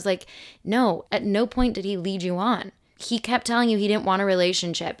 but I was like, no, at no point did he lead you on. He kept telling you he didn't want a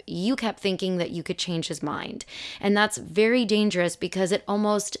relationship. You kept thinking that you could change his mind. And that's very dangerous because it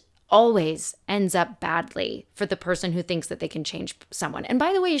almost always ends up badly for the person who thinks that they can change someone. And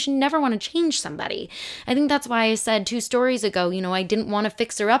by the way, you should never want to change somebody. I think that's why I said 2 stories ago, I didn't want a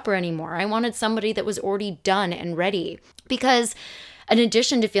fixer-upper anymore. I wanted somebody that was already done and ready. Because in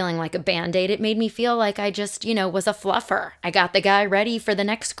addition to feeling like a Band-Aid, it made me feel like I just, was a fluffer. I got the guy ready for the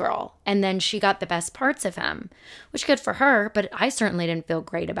next girl. And then she got the best parts of him, which good for her, but I certainly didn't feel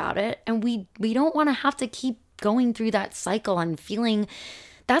great about it. And we don't want to have to keep going through that cycle and feeling.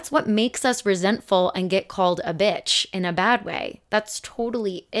 That's what makes us resentful and get called a bitch in a bad way. That's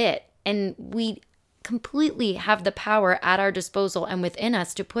totally it. And we completely have the power at our disposal and within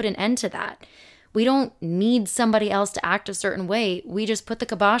us to put an end to that. We don't need somebody else to act a certain way. We just put the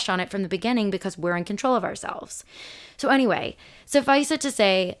kibosh on it from the beginning because we're in control of ourselves. So anyway, suffice it to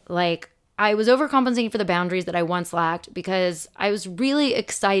say, I was overcompensating for the boundaries that I once lacked because I was really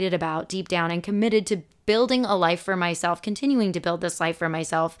excited about deep down and committed to building a life for myself, continuing to build this life for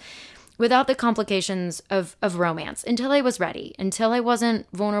myself without the complications of romance, until I was ready, until I wasn't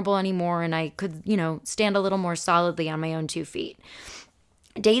vulnerable anymore and I could, stand a little more solidly on my own 2 feet.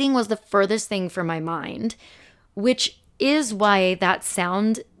 Dating was the furthest thing from my mind, which is why that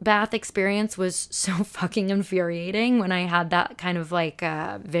sound bath experience was so fucking infuriating when I had that kind of like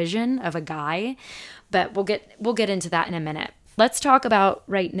vision of a guy. But we'll get into that in a minute. Let's talk about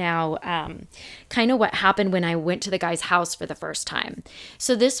right now kind of what happened when I went to the guy's house for the first time.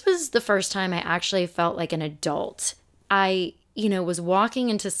 So this was the first time I actually felt like an adult. I, was walking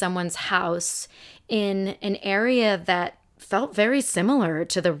into someone's house in an area that felt very similar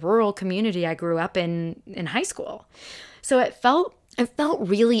to the rural community I grew up in high school. So it felt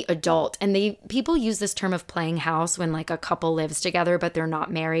really adult. And people use this term of playing house when like a couple lives together, but they're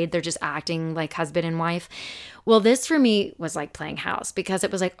not married. They're just acting like husband and wife. Well, this for me was like playing house, because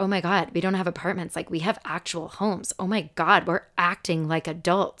it was like, oh my God, we don't have apartments. Like, we have actual homes. Oh my God, we're acting like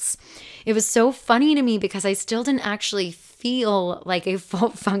adults. It was so funny to me because I still didn't actually feel like a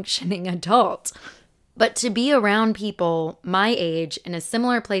full functioning adult. But to be around people my age in a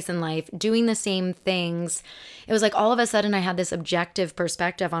similar place in life, doing the same things, it was like all of a sudden I had this objective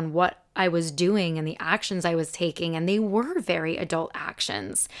perspective on what I was doing and the actions I was taking, and they were very adult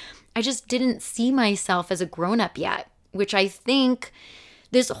actions. I just didn't see myself as a grown-up yet, which I think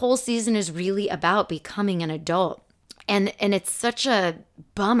this whole season is really about becoming an adult. And it's such a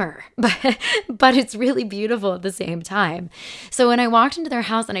bummer, but it's really beautiful at the same time. So when I walked into their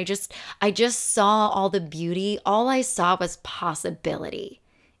house and I just saw all the beauty, all I saw was possibility.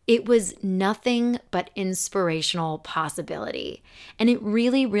 It was nothing but inspirational possibility. And it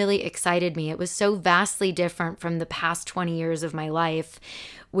really, really excited me. It was so vastly different from the past 20 years of my life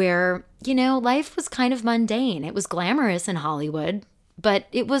where, life was kind of mundane. It was glamorous in Hollywood, but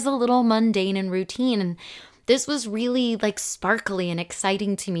it was a little mundane and routine. And this was really like sparkly and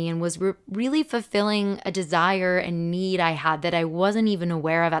exciting to me, and was really fulfilling a desire and need I had that I wasn't even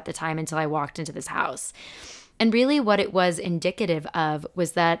aware of at the time until I walked into this house. And really what it was indicative of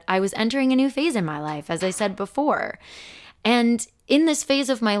was that I was entering a new phase in my life, as I said before. And in this phase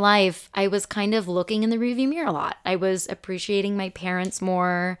of my life, I was kind of looking in the rearview mirror a lot. I was appreciating my parents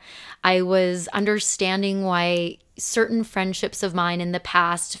more. I was understanding why certain friendships of mine in the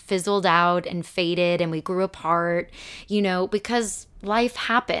past fizzled out and faded and we grew apart, because life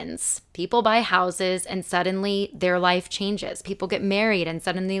happens. People buy houses and suddenly their life changes. People get married and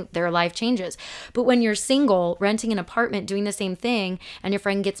suddenly their life changes. But when you're single, renting an apartment, doing the same thing, and your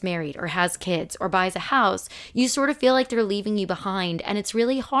friend gets married or has kids or buys a house, you sort of feel like they're leaving you behind. And it's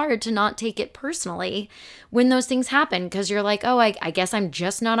really hard to not take it personally when those things happen, because you're like, oh, I guess I'm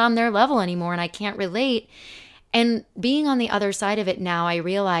just not on their level anymore and I can't relate. And being on the other side of it now, I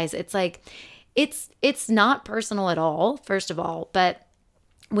realize it's like, it's not personal at all, first of all, but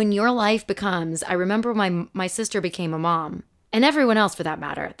when your life becomes, I remember my sister became a mom, and everyone else for that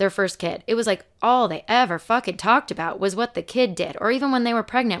matter, their first kid. It was like all they ever fucking talked about was what the kid did, or even when they were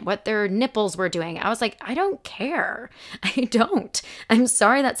pregnant, what their nipples were doing. I was like, I don't care. I don't. I'm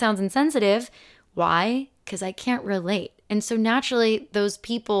sorry that sounds insensitive. Why? Because I can't relate. And so naturally, those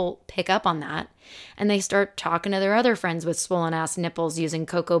people pick up on that and they start talking to their other friends with swollen ass nipples using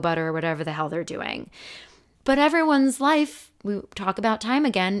cocoa butter or whatever the hell they're doing. But everyone's life, we talk about time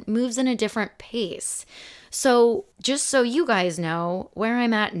again, moves in a different pace. So just so you guys know where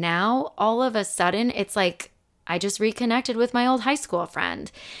I'm at now, all of a sudden, it's like I just reconnected with my old high school friend.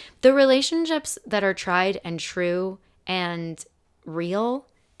 The relationships that are tried and true and real,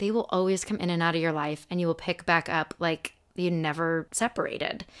 they will always come in and out of your life, and you will pick back up like you never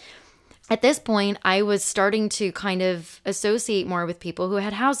separated. At this point, I was starting to kind of associate more with people who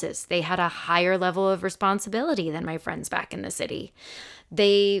had houses. They had a higher level of responsibility than my friends back in the city.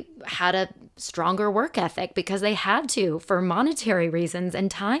 They had a stronger work ethic because they had to for monetary reasons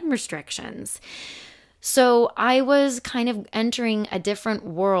and time restrictions. So I was kind of entering a different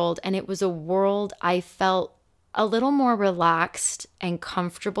world, and it was a world I felt a little more relaxed and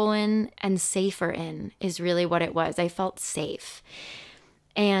comfortable in and safer in is really what it was. I felt safe.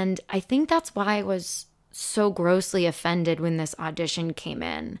 And I think that's why I was so grossly offended when this audition came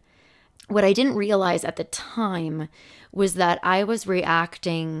in. What I didn't realize at the time was that I was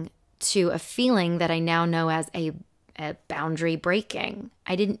reacting to a feeling that I now know as a boundary breaking.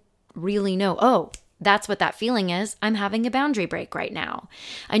 I didn't really know, oh, that's what that feeling is. I'm having a boundary break right now.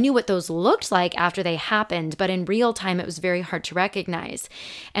 I knew what those looked like after they happened, but in real time, it was very hard to recognize.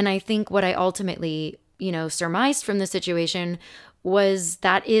 And I think what I ultimately surmised from the situation was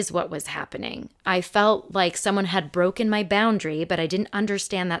that is what was happening. I felt like someone had broken my boundary, but I didn't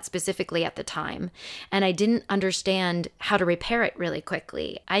understand that specifically at the time. And I didn't understand how to repair it really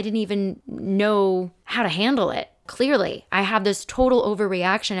quickly. I didn't even know how to handle it. Clearly, I had this total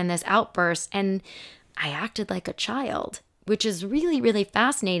overreaction and this outburst, and I acted like a child, which is really, really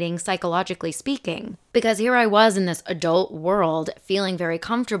fascinating psychologically speaking, because here I was in this adult world feeling very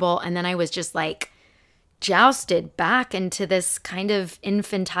comfortable, and then I was just like jousted back into this kind of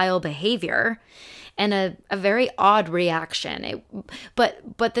infantile behavior and a very odd reaction.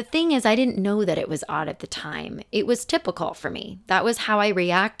 But the thing is, I didn't know that it was odd at the time. It was typical for me. That was how I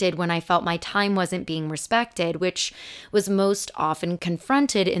reacted when I felt my time wasn't being respected, which was most often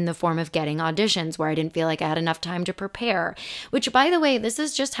confronted in the form of getting auditions where I didn't feel like I had enough time to prepare. Which, by the way, this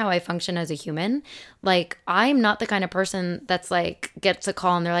is just how I function as a human. Like, I'm not the kind of person that's like, gets a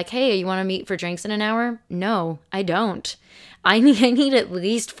call and they're like, hey, you want to meet for drinks in an hour? No, I don't. I need at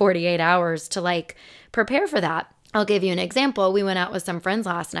least 48 hours to like prepare for that. I'll give you an example. We went out with some friends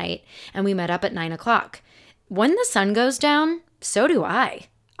last night and we met up at 9:00. When the sun goes down, so do I.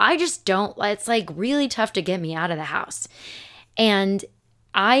 I just don't, it's like really tough to get me out of the house. And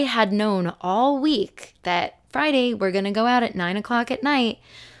I had known all week that Friday we're going to go out at 9:00 at night.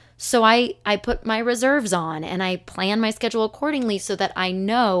 So I put my reserves on and I plan my schedule accordingly so that I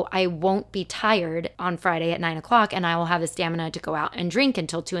know I won't be tired on Friday at 9:00 and I will have the stamina to go out and drink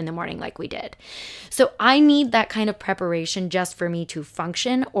until 2 a.m. like we did. So I need that kind of preparation just for me to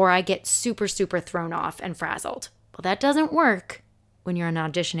function, or I get super, super thrown off and frazzled. Well, that doesn't work when you're an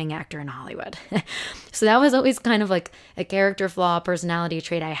auditioning actor in Hollywood. So that was always kind of like a character flaw, personality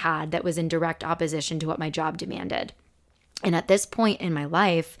trait I had that was in direct opposition to what my job demanded. And at this point in my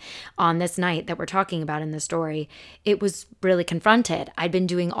life, on this night that we're talking about in the story, it was really confronted. I'd been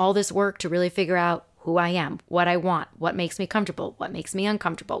doing all this work to really figure out who I am, what I want, what makes me comfortable, what makes me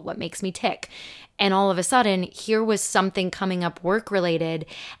uncomfortable, what makes me tick. And all of a sudden, here was something coming up work-related,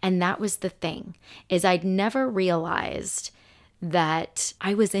 and that was the thing, is I'd never realized that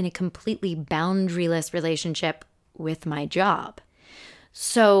I was in a completely boundaryless relationship with my job.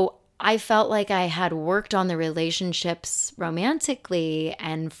 So I felt like I had worked on the relationships romantically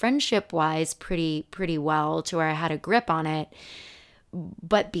and friendship-wise pretty well to where I had a grip on it.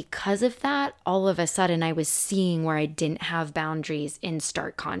 But because of that, all of a sudden I was seeing where I didn't have boundaries in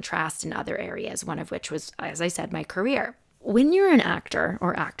stark contrast in other areas, one of which was, as I said, my career. When you're an actor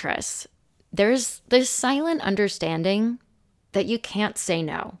or actress, there's this silent understanding that you can't say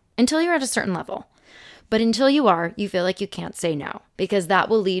no until you're at a certain level. But until you are, you feel like you can't say no, because that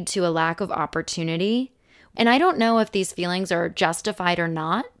will lead to a lack of opportunity. And I don't know if these feelings are justified or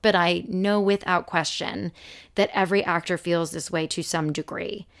not, but I know without question that every actor feels this way to some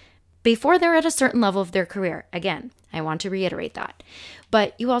degree before they're at a certain level of their career. Again, I want to reiterate that.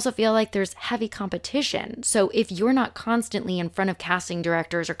 But you also feel like there's heavy competition. So if you're not constantly in front of casting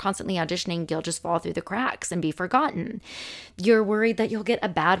directors or constantly auditioning, you'll just fall through the cracks and be forgotten. You're worried that you'll get a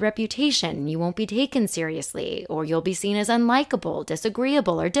bad reputation, you won't be taken seriously, or you'll be seen as unlikable,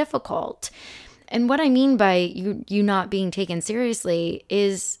 disagreeable, or difficult. And what I mean by you not being taken seriously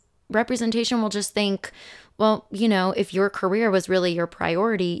is representation will just think, well, if your career was really your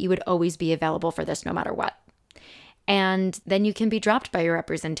priority, you would always be available for this no matter what. And then you can be dropped by your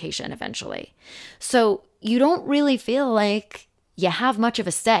representation eventually. So you don't really feel like you have much of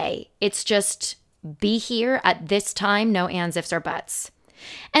a say. It's just be here at this time, no ands, ifs, or buts.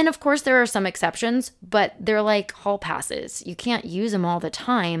 And of course, there are some exceptions, but they're like hall passes. You can't use them all the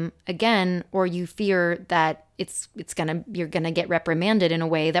time, again, or you fear that you're gonna get reprimanded in a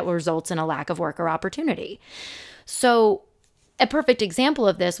way that results in a lack of work or opportunity. So a perfect example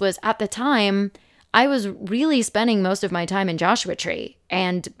of this was at the time, I was really spending most of my time in Joshua Tree,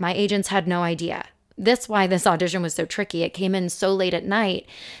 and my agents had no idea. That's why this audition was so tricky. It came in so late at night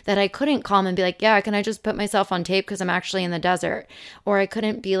that I couldn't call them and be like, yeah, can I just put myself on tape because I'm actually in the desert? Or I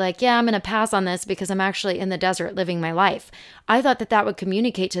couldn't be like, yeah, I'm going to pass on this because I'm actually in the desert living my life. I thought that would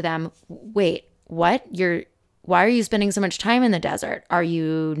communicate to them, wait, what? Why are you spending so much time in the desert? Are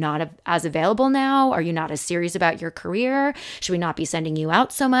you not as available now? Are you not as serious about your career? Should we not be sending you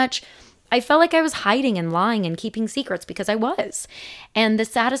out so much? I felt like I was hiding and lying and keeping secrets because I was. And the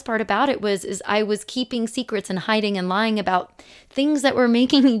saddest part about it is I was keeping secrets and hiding and lying about things that were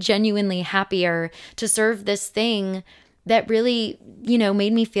making me genuinely happier to serve this thing that really,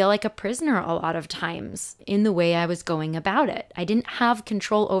 made me feel like a prisoner a lot of times in the way I was going about it. I didn't have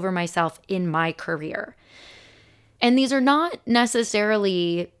control over myself in my career. And these are not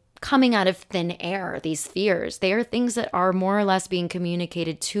necessarily coming out of thin air, these fears. They are things that are more or less being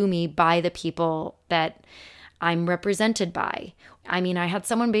communicated to me by the people that I'm represented by. I mean, I had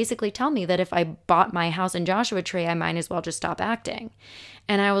someone basically tell me that if I bought my house in Joshua Tree, I might as well just stop acting.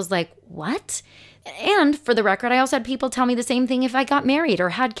 And I was like, what? And for the record, I also had people tell me the same thing if I got married or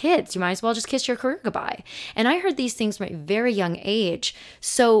had kids. You might as well just kiss your career goodbye. And I heard these things from a very young age.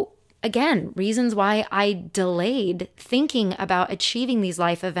 So again, reasons why I delayed thinking about achieving these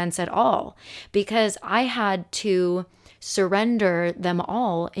life events at all, because I had to surrender them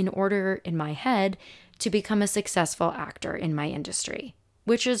all in order, in my head, to become a successful actor in my industry,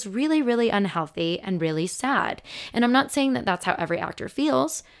 which is really, really unhealthy and really sad. And I'm not saying that that's how every actor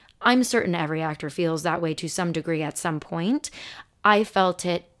feels. I'm certain every actor feels that way to some degree at some point. I felt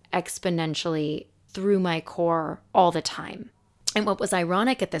it exponentially through my core all the time. And what was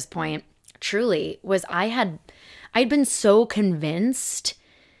ironic at this point, truly, was I'd been so convinced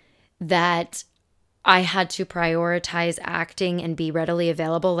that I had to prioritize acting and be readily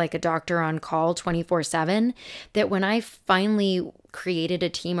available like a doctor on call 24/7, that when I finally created a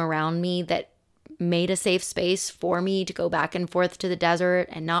team around me that made a safe space for me to go back and forth to the desert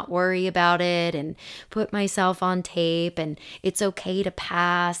and not worry about it and put myself on tape and it's okay to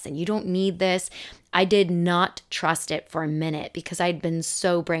pass and you don't need this, I did not trust it for a minute because I'd been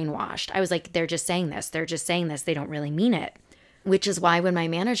so brainwashed. I was like, they're just saying this. They don't really mean it. Which is why when my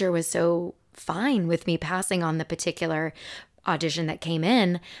manager was so fine with me passing on the particular audition that came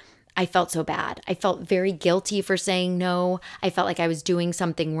in, I felt so bad. I felt very guilty for saying no. I felt like I was doing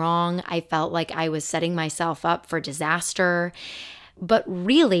something wrong. I felt like I was setting myself up for disaster. But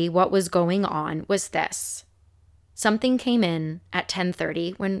really what was going on was this. Something came in at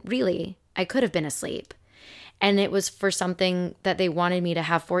 10:30 when really I could have been asleep. And it was for something that they wanted me to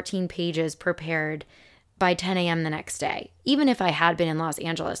have 14 pages prepared by 10 a.m. the next day. Even if I had been in Los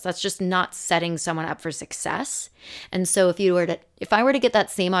Angeles, that's just not setting someone up for success. And so if I were to get that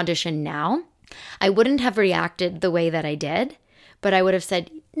same audition now, I wouldn't have reacted the way that I did, but I would have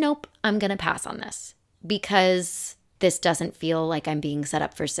said, nope, I'm going to pass on this because this doesn't feel like I'm being set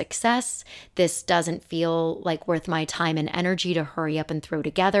up for success. This doesn't feel like worth my time and energy to hurry up and throw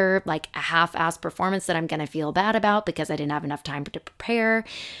together like a half-assed performance that I'm going to feel bad about because I didn't have enough time to prepare.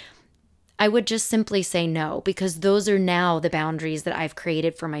 I would just simply say no, because those are now the boundaries that I've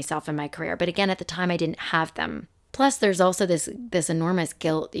created for myself in my career. But again, at the time, I didn't have them. Plus, there's also this enormous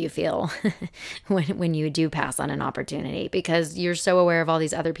guilt you feel when you do pass on an opportunity, because you're so aware of all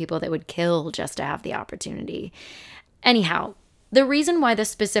these other people that would kill just to have the opportunity. Anyhow, the reason why this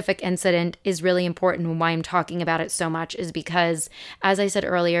specific incident is really important and why I'm talking about it so much is because, as I said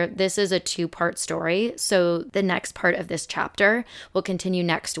earlier, this is a 2-part story. So the next part of this chapter will continue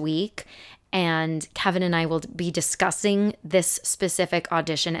next week. And Kevin and I will be discussing this specific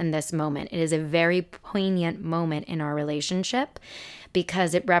audition and this moment. It is a very poignant moment in our relationship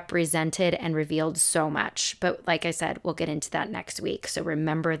because it represented and revealed so much. But like I said, we'll get into that next week. So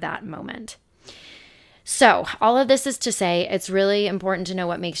remember that moment. So all of this is to say, it's really important to know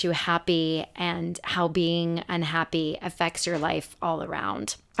what makes you happy and how being unhappy affects your life all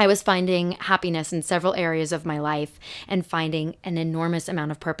around. I was finding happiness in several areas of my life and finding an enormous amount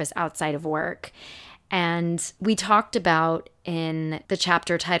of purpose outside of work. And we talked about in the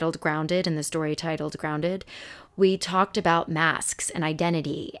chapter titled Grounded and the story titled Grounded, we talked about masks and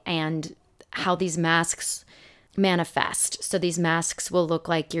identity and how these masks manifest. So these masks will look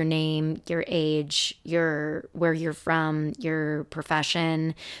like your name, your age, where you're from, your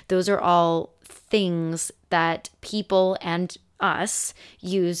profession. Those are all things that people and us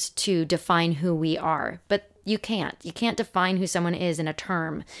use to define who we are. But you can't define who someone is in a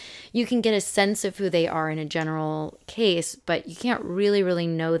term. You can get a sense of who they are in a general case, but you can't really, really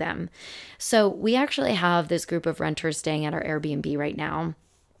know them. So we actually have this group of renters staying at our Airbnb right now.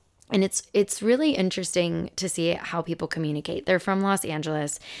 And it's really interesting to see how people communicate. They're from Los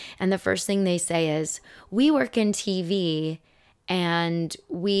Angeles, and the first thing they say is, we work in TV and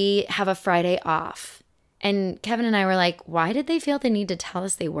we have a Friday off. And Kevin and I were like, why did they feel the need to tell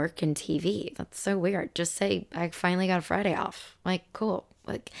us they work in TV? That's so weird. Just say, I finally got a Friday off. Like, cool.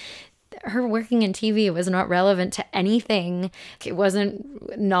 Like, her working in TV was not relevant to anything. It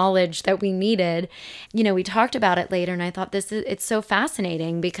wasn't knowledge that we needed. You know, we talked about it later, and I thought it's so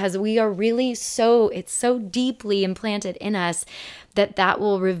fascinating because we are really it's so deeply implanted in us that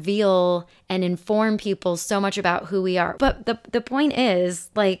will reveal and inform people so much about who we are. But the point is,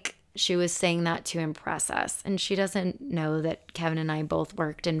 like, she was saying that to impress us, and she doesn't know that Kevin and I both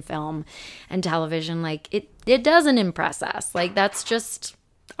worked in film and television. Like, it doesn't impress us. Like, that's just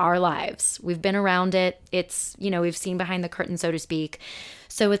our lives. We've been around it. It's, we've seen behind the curtain, so to speak.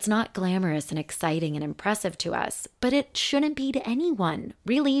 So it's not glamorous and exciting and impressive to us, but it shouldn't be to anyone,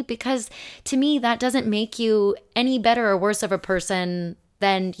 really, because to me, that doesn't make you any better or worse of a person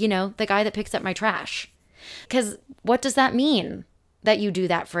than, the guy that picks up my trash. Because what does that mean that you do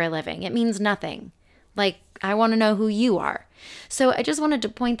that for a living? It means nothing. Like, I want to know who you are. So I just wanted to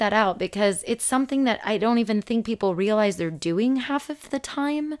point that out because it's something that I don't even think people realize they're doing half of the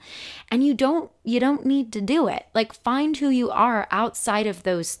time. And you don't need to do it. Like, find who you are outside of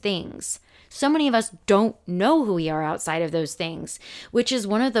those things. So many of us don't know who we are outside of those things, which is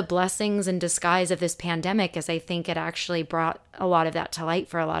one of the blessings in disguise of this pandemic, as I think it actually brought a lot of that to light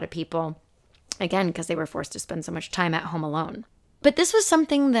for a lot of people. Again, because they were forced to spend so much time at home alone. But this was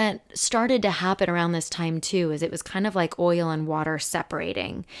something that started to happen around this time too, as it was kind of like oil and water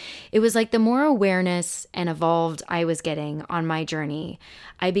separating. It was like the more awareness and evolved I was getting on my journey,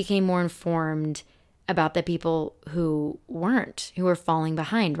 I became more informed about the people who were falling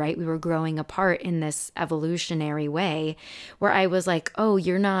behind, right? We were growing apart in this evolutionary way where I was like, oh,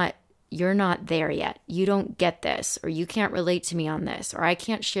 you're not there yet. You don't get this, or you can't relate to me on this, or I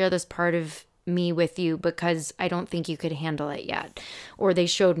can't share this part of me with you because I don't think you could handle it yet, or they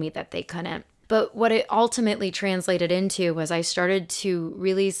showed me that they couldn't. But what it ultimately translated into was I started to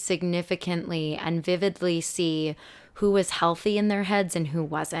really significantly and vividly see who was healthy in their heads and who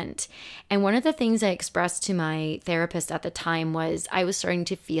wasn't. And one of the things I expressed to my therapist at the time was I was starting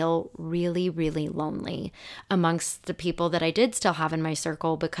to feel really, really lonely amongst the people that I did still have in my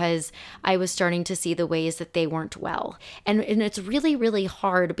circle because I was starting to see the ways that they weren't well. And it's really, really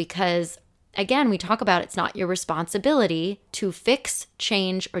hard because again, we talk about it's not your responsibility to fix,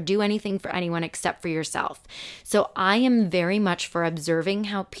 change, or do anything for anyone except for yourself. So I am very much for observing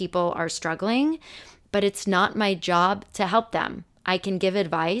how people are struggling, but it's not my job to help them. I can give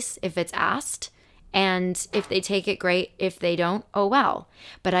advice if it's asked, and if they take it, great. If they don't, oh well.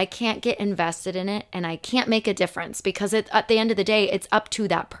 But I can't get invested in it, and I can't make a difference because at the end of the day, it's up to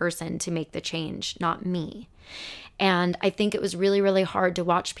that person to make the change, not me. And I think it was really, really hard to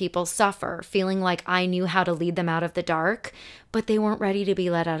watch people suffer, feeling like I knew how to lead them out of the dark, but they weren't ready to be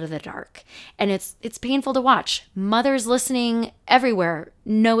led out of the dark. And it's painful to watch. Mothers listening everywhere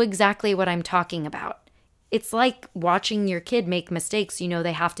know exactly what I'm talking about. It's like watching your kid make mistakes you know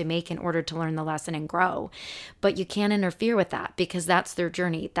they have to make in order to learn the lesson and grow. But you can't interfere with that because that's their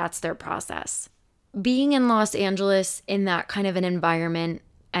journey. That's their process. Being in Los Angeles in that kind of an environment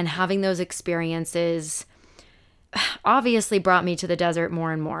and having those experiences obviously brought me to the desert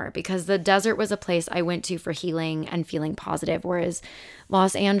more and more because the desert was a place I went to for healing and feeling positive, whereas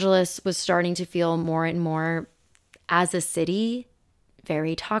Los Angeles was starting to feel more and more as a city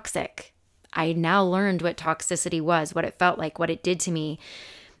very toxic. I now learned what toxicity was, what it felt like, what it did to me,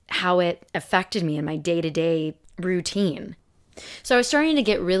 how it affected me in my day-to-day routine. So I was starting to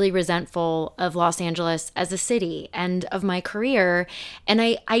get really resentful of Los Angeles as a city and of my career. And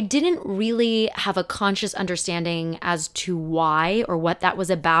I didn't really have a conscious understanding as to why or what that was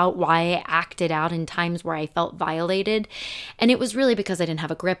about, why I acted out in times where I felt violated. And it was really because I didn't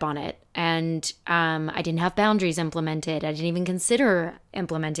have a grip on it. And I didn't have boundaries implemented. I didn't even consider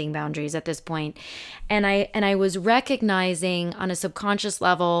implementing boundaries at this point. And I was recognizing on a subconscious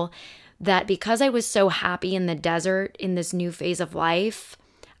level that because I was so happy in the desert in this new phase of life,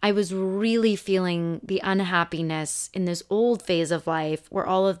 I was really feeling the unhappiness in this old phase of life where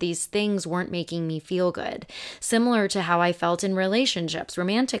all of these things weren't making me feel good. Similar to how I felt in relationships,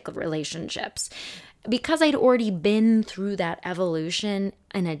 romantic relationships. Because I'd already been through that evolution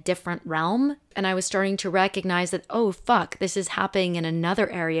in a different realm, and I was starting to recognize that, oh, fuck, this is happening in another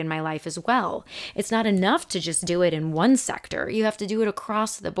area in my life as well. It's not enough to just do it in one sector. You have to do it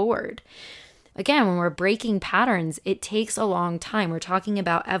across the board. Again, when we're breaking patterns, it takes a long time. We're talking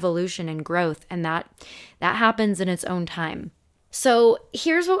about evolution and growth, and that happens in its own time. So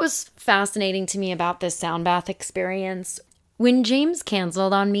here's what was fascinating to me about this sound bath experience. When James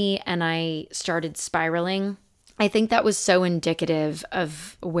canceled on me and I started spiraling, I think that was so indicative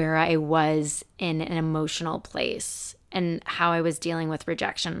of where I was in an emotional place and how I was dealing with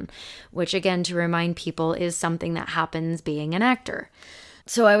rejection, which again, to remind people, is something that happens being an actor.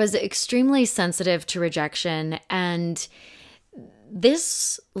 So I was extremely sensitive to rejection, and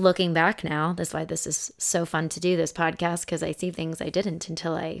this, looking back now, that's why this is so fun to do this podcast, because I see things I didn't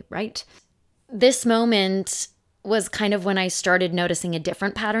until I write. This moment was kind of when I started noticing a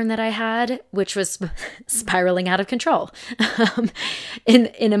different pattern that I had, which was spiraling out of control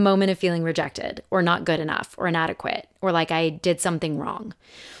in a moment of feeling rejected or not good enough or inadequate or like I did something wrong.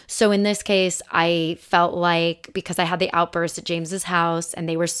 So in this case, I felt like because I had the outburst at James's house and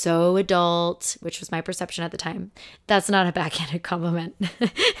they were so adult, which was my perception at the time. That's not a backhanded compliment.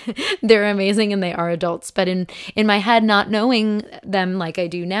 They're amazing and they are adults. But in my head, not knowing them like I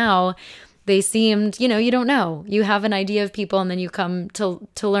do now, they seemed, you don't know. You have an idea of people and then you come to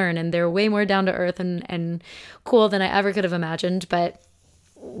learn, and they're way more down to earth and cool than I ever could have imagined. But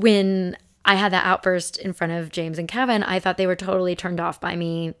when I had that outburst in front of James and Kevin, I thought they were totally turned off by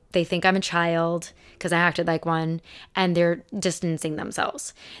me. They think I'm a child because I acted like one, and they're distancing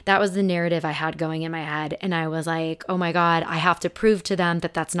themselves. That was the narrative I had going in my head. And I was like, oh my God, I have to prove to them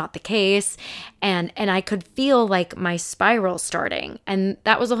that that's not the case. And I could feel like my spiral starting. And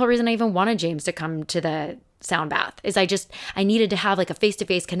that was the whole reason I even wanted James to come to the sound bath, is I needed to have like a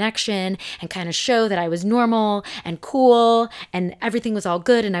face-to-face connection and kind of show that I was normal and cool and everything was all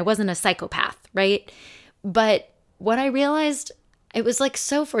good and I wasn't a psychopath, right? But what I realized, it was like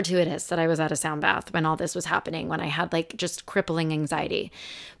so fortuitous that I was at a sound bath when all this was happening, when I had like just crippling anxiety,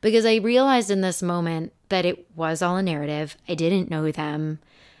 because I realized in this moment that it was all a narrative. I didn't know them.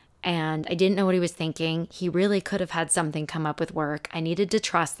 And I didn't know what he was thinking. He really could have had something come up with work. I needed to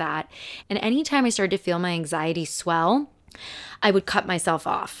trust that. And anytime I started to feel my anxiety swell, I would cut myself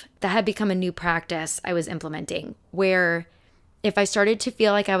off. That had become a new practice I was implementing, where if I started to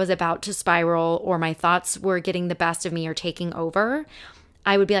feel like I was about to spiral or my thoughts were getting the best of me or taking over,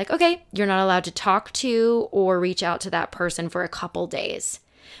 I would be like, okay, you're not allowed to talk to or reach out to that person for a couple days.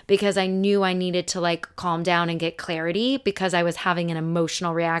 Because I knew I needed to like calm down and get clarity, because I was having an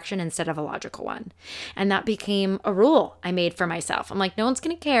emotional reaction instead of a logical one. And that became a rule I made for myself. I'm like, no one's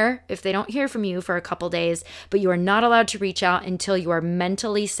going to care if they don't hear from you for a couple days, but you are not allowed to reach out until you are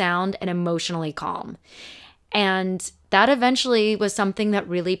mentally sound and emotionally calm. And that eventually was something that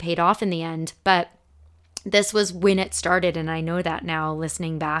really paid off in the end. But this was when it started, and I know that now,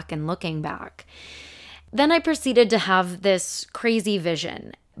 listening back and looking back. Then I proceeded to have this crazy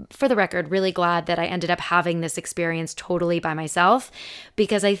vision. For the record, really glad that I ended up having this experience totally by myself,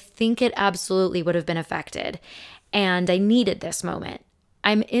 because I think it absolutely would have been affected. And I needed this moment.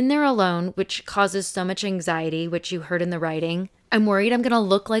 I'm in there alone, which causes so much anxiety, which you heard in the writing. I'm worried I'm going to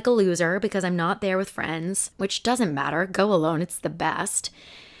look like a loser because I'm not there with friends, which doesn't matter. Go alone. It's the best.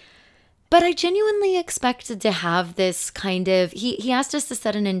 But I genuinely expected to have this kind of, he asked us to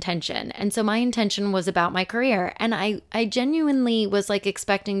set an intention. And so my intention was about my career. And I genuinely was like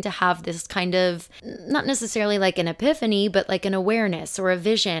expecting to have this kind of, not necessarily like an epiphany, but like an awareness or a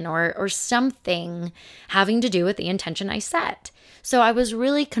vision or something having to do with the intention I set. So I was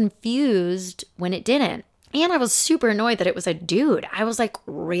really confused when it didn't. And I was super annoyed that it was a dude. I was like,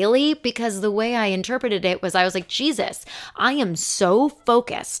 really? Because the way I interpreted it was, I was like, Jesus, I am so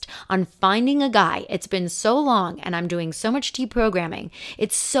focused on finding a guy. It's been so long and I'm doing so much deprogramming.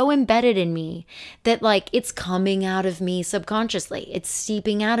 It's so embedded in me that like it's coming out of me subconsciously. It's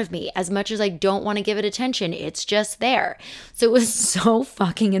seeping out of me. As much as I don't want to give it attention, it's just there. So it was so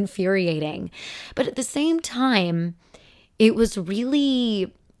fucking infuriating. But at the same time, it was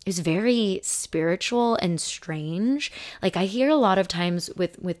very spiritual and strange. Like I hear a lot of times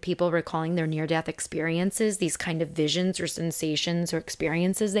with people recalling their near-death experiences, these kind of visions or sensations or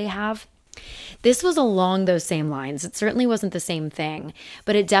experiences they have. This was along those same lines. It certainly wasn't the same thing,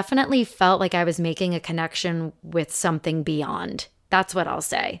 but it definitely felt like I was making a connection with something beyond. That's what I'll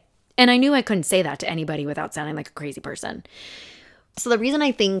say. And I knew I couldn't say that to anybody without sounding like a crazy person. So the reason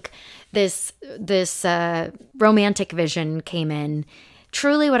I think this romantic vision came in,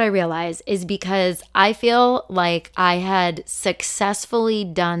 truly what I realized, is because I feel like I had successfully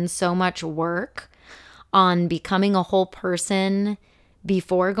done so much work on becoming a whole person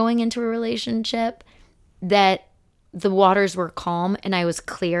before going into a relationship that the waters were calm and I was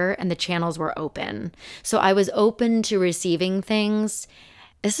clear and the channels were open. So I was open to receiving things.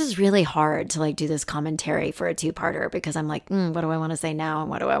 This is really hard to like do this commentary for a two-parter because I'm like, what do I want to say now and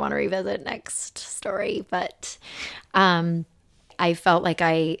what do I want to revisit next story? But I felt like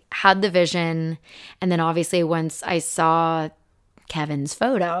I had the vision, and then obviously once I saw Kevin's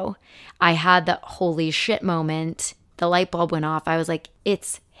photo, I had the holy shit moment. The light bulb went off. I was like,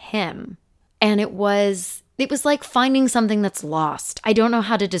 it's him. And it was like finding something that's lost. I don't know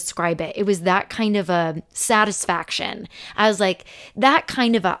how to describe it. It was that kind of a satisfaction. I was like, that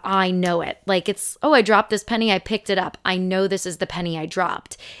kind of a, I know it. Like it's, oh, I dropped this penny. I picked it up. I know this is the penny I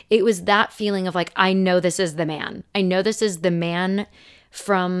dropped. It was that feeling of like, I know this is the man. I know this is the man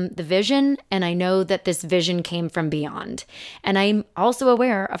from the vision, and I know that this vision came from beyond. And I'm also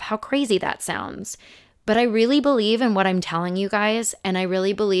aware of how crazy that sounds. But I really believe in what I'm telling you guys, and I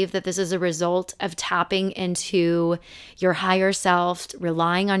really believe that this is a result of tapping into your higher self,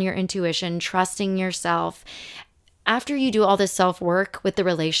 relying on your intuition, trusting yourself. After you do all this self-work with the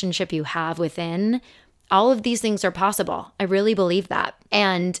relationship you have within, all of these things are possible. I really believe that.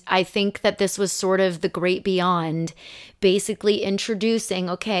 And I think that this was sort of the great beyond, basically introducing,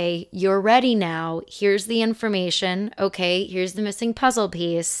 okay, you're ready now. Here's the information. Okay, here's the missing puzzle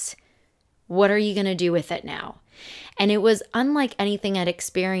piece. What are you going to do with it now? And it was unlike anything I'd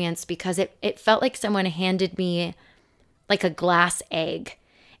experienced because it felt like someone handed me like a glass egg.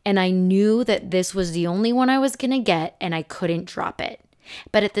 And I knew that this was the only one I was going to get and I couldn't drop it.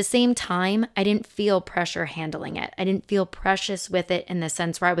 But at the same time, I didn't feel pressure handling it. I didn't feel precious with it in the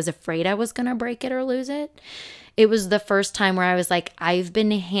sense where I was afraid I was going to break it or lose it. It was the first time where I was like, I've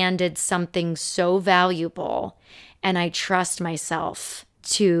been handed something so valuable and I trust myself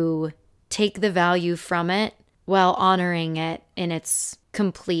to take the value from it while honoring it in its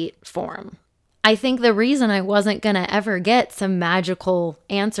complete form. I think the reason I wasn't going to ever get some magical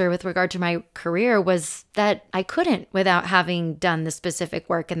answer with regard to my career was that I couldn't without having done the specific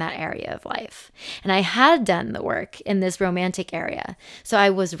work in that area of life. And I had done the work in this romantic area, so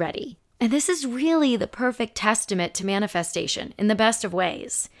I was ready. And this is really the perfect testament to manifestation in the best of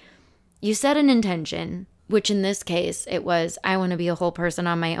ways. You set an intention, which in this case, it was, I want to be a whole person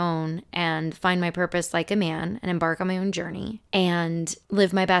on my own and find my purpose like a man and embark on my own journey and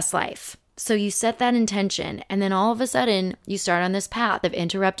live my best life. So you set that intention, and then all of a sudden you start on this path of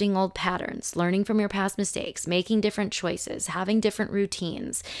interrupting old patterns, learning from your past mistakes, making different choices, having different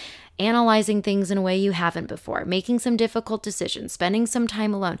routines, analyzing things in a way you haven't before, making some difficult decisions, spending some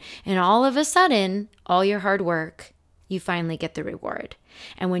time alone. And all of a sudden, all your hard work, you finally get the reward.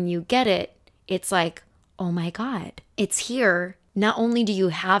 And when you get it, it's like, oh my God, it's here. Not only do you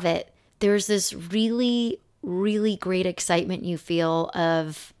have it, there's this really, really great excitement you feel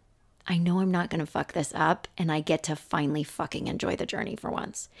of, I know I'm not going to fuck this up, and I get to finally fucking enjoy the journey for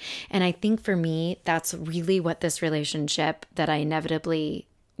once. And I think for me, that's really what this relationship that I inevitably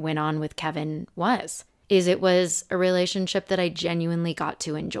went on with Kevin was. It was a relationship that I genuinely got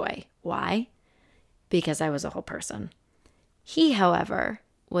to enjoy. Why? Because I was a whole person. He, however,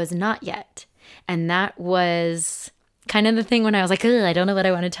 was not yet. And that was kind of the thing when I was like, I don't know what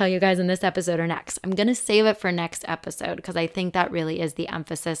I want to tell you guys in this episode or next. I'm going to save it for next episode because I think that really is the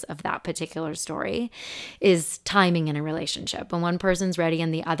emphasis of that particular story is timing in a relationship. When one person's ready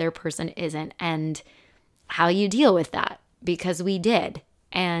and the other person isn't, and how you deal with that, because we did.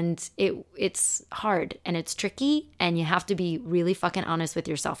 And it's hard and it's tricky, and you have to be really fucking honest with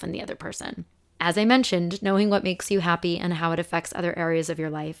yourself and the other person. As I mentioned, knowing what makes you happy and how it affects other areas of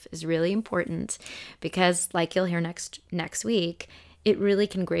your life is really important because, like you'll hear next week, it really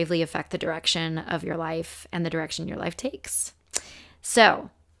can gravely affect the direction of your life and the direction your life takes.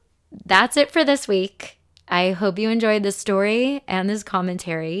 So that's it for this week. I hope you enjoyed this story and this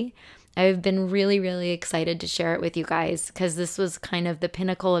commentary. I've been really, really excited to share it with you guys because this was kind of the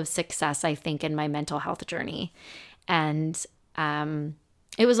pinnacle of success, I think, in my mental health journey. And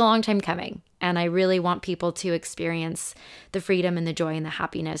it was a long time coming. And I really want people to experience the freedom and the joy and the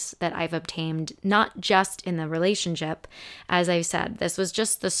happiness that I've obtained, not just in the relationship. As I said, this was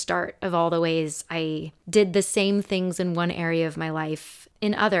just the start of all the ways I did the same things in one area of my life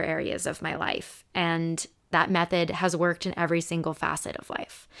in other areas of my life. And that method has worked in every single facet of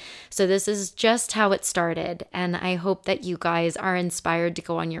life. So this is just how it started. And I hope that you guys are inspired to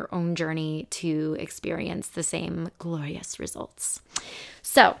go on your own journey to experience the same glorious results.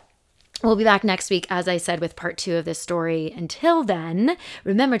 So we'll be back next week, as I said, with part 2 of this story. Until then,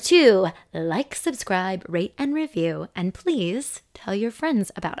 remember to like, subscribe, rate, and review. And please tell your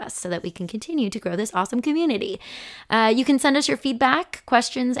friends about us so that we can continue to grow this awesome community. You can send us your feedback,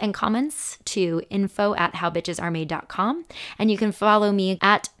 questions, and comments to info@howbitchesaremade.com. And you can follow me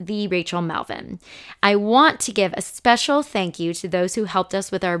at @TheRachelMelvin. I want to give a special thank you to those who helped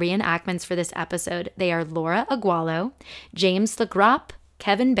us with our reenactments for this episode. They are Laura Agualo, James Lagrop,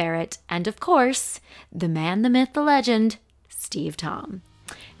 Kevin Barrett, and of course, the man, the myth, the legend, Steve Tom.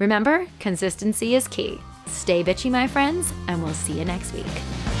 Remember, consistency is key. Stay bitchy, my friends, and we'll see you next week.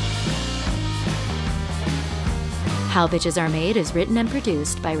 How Bitches Are Made is written and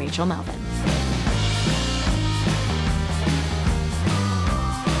produced by Rachel Melvin.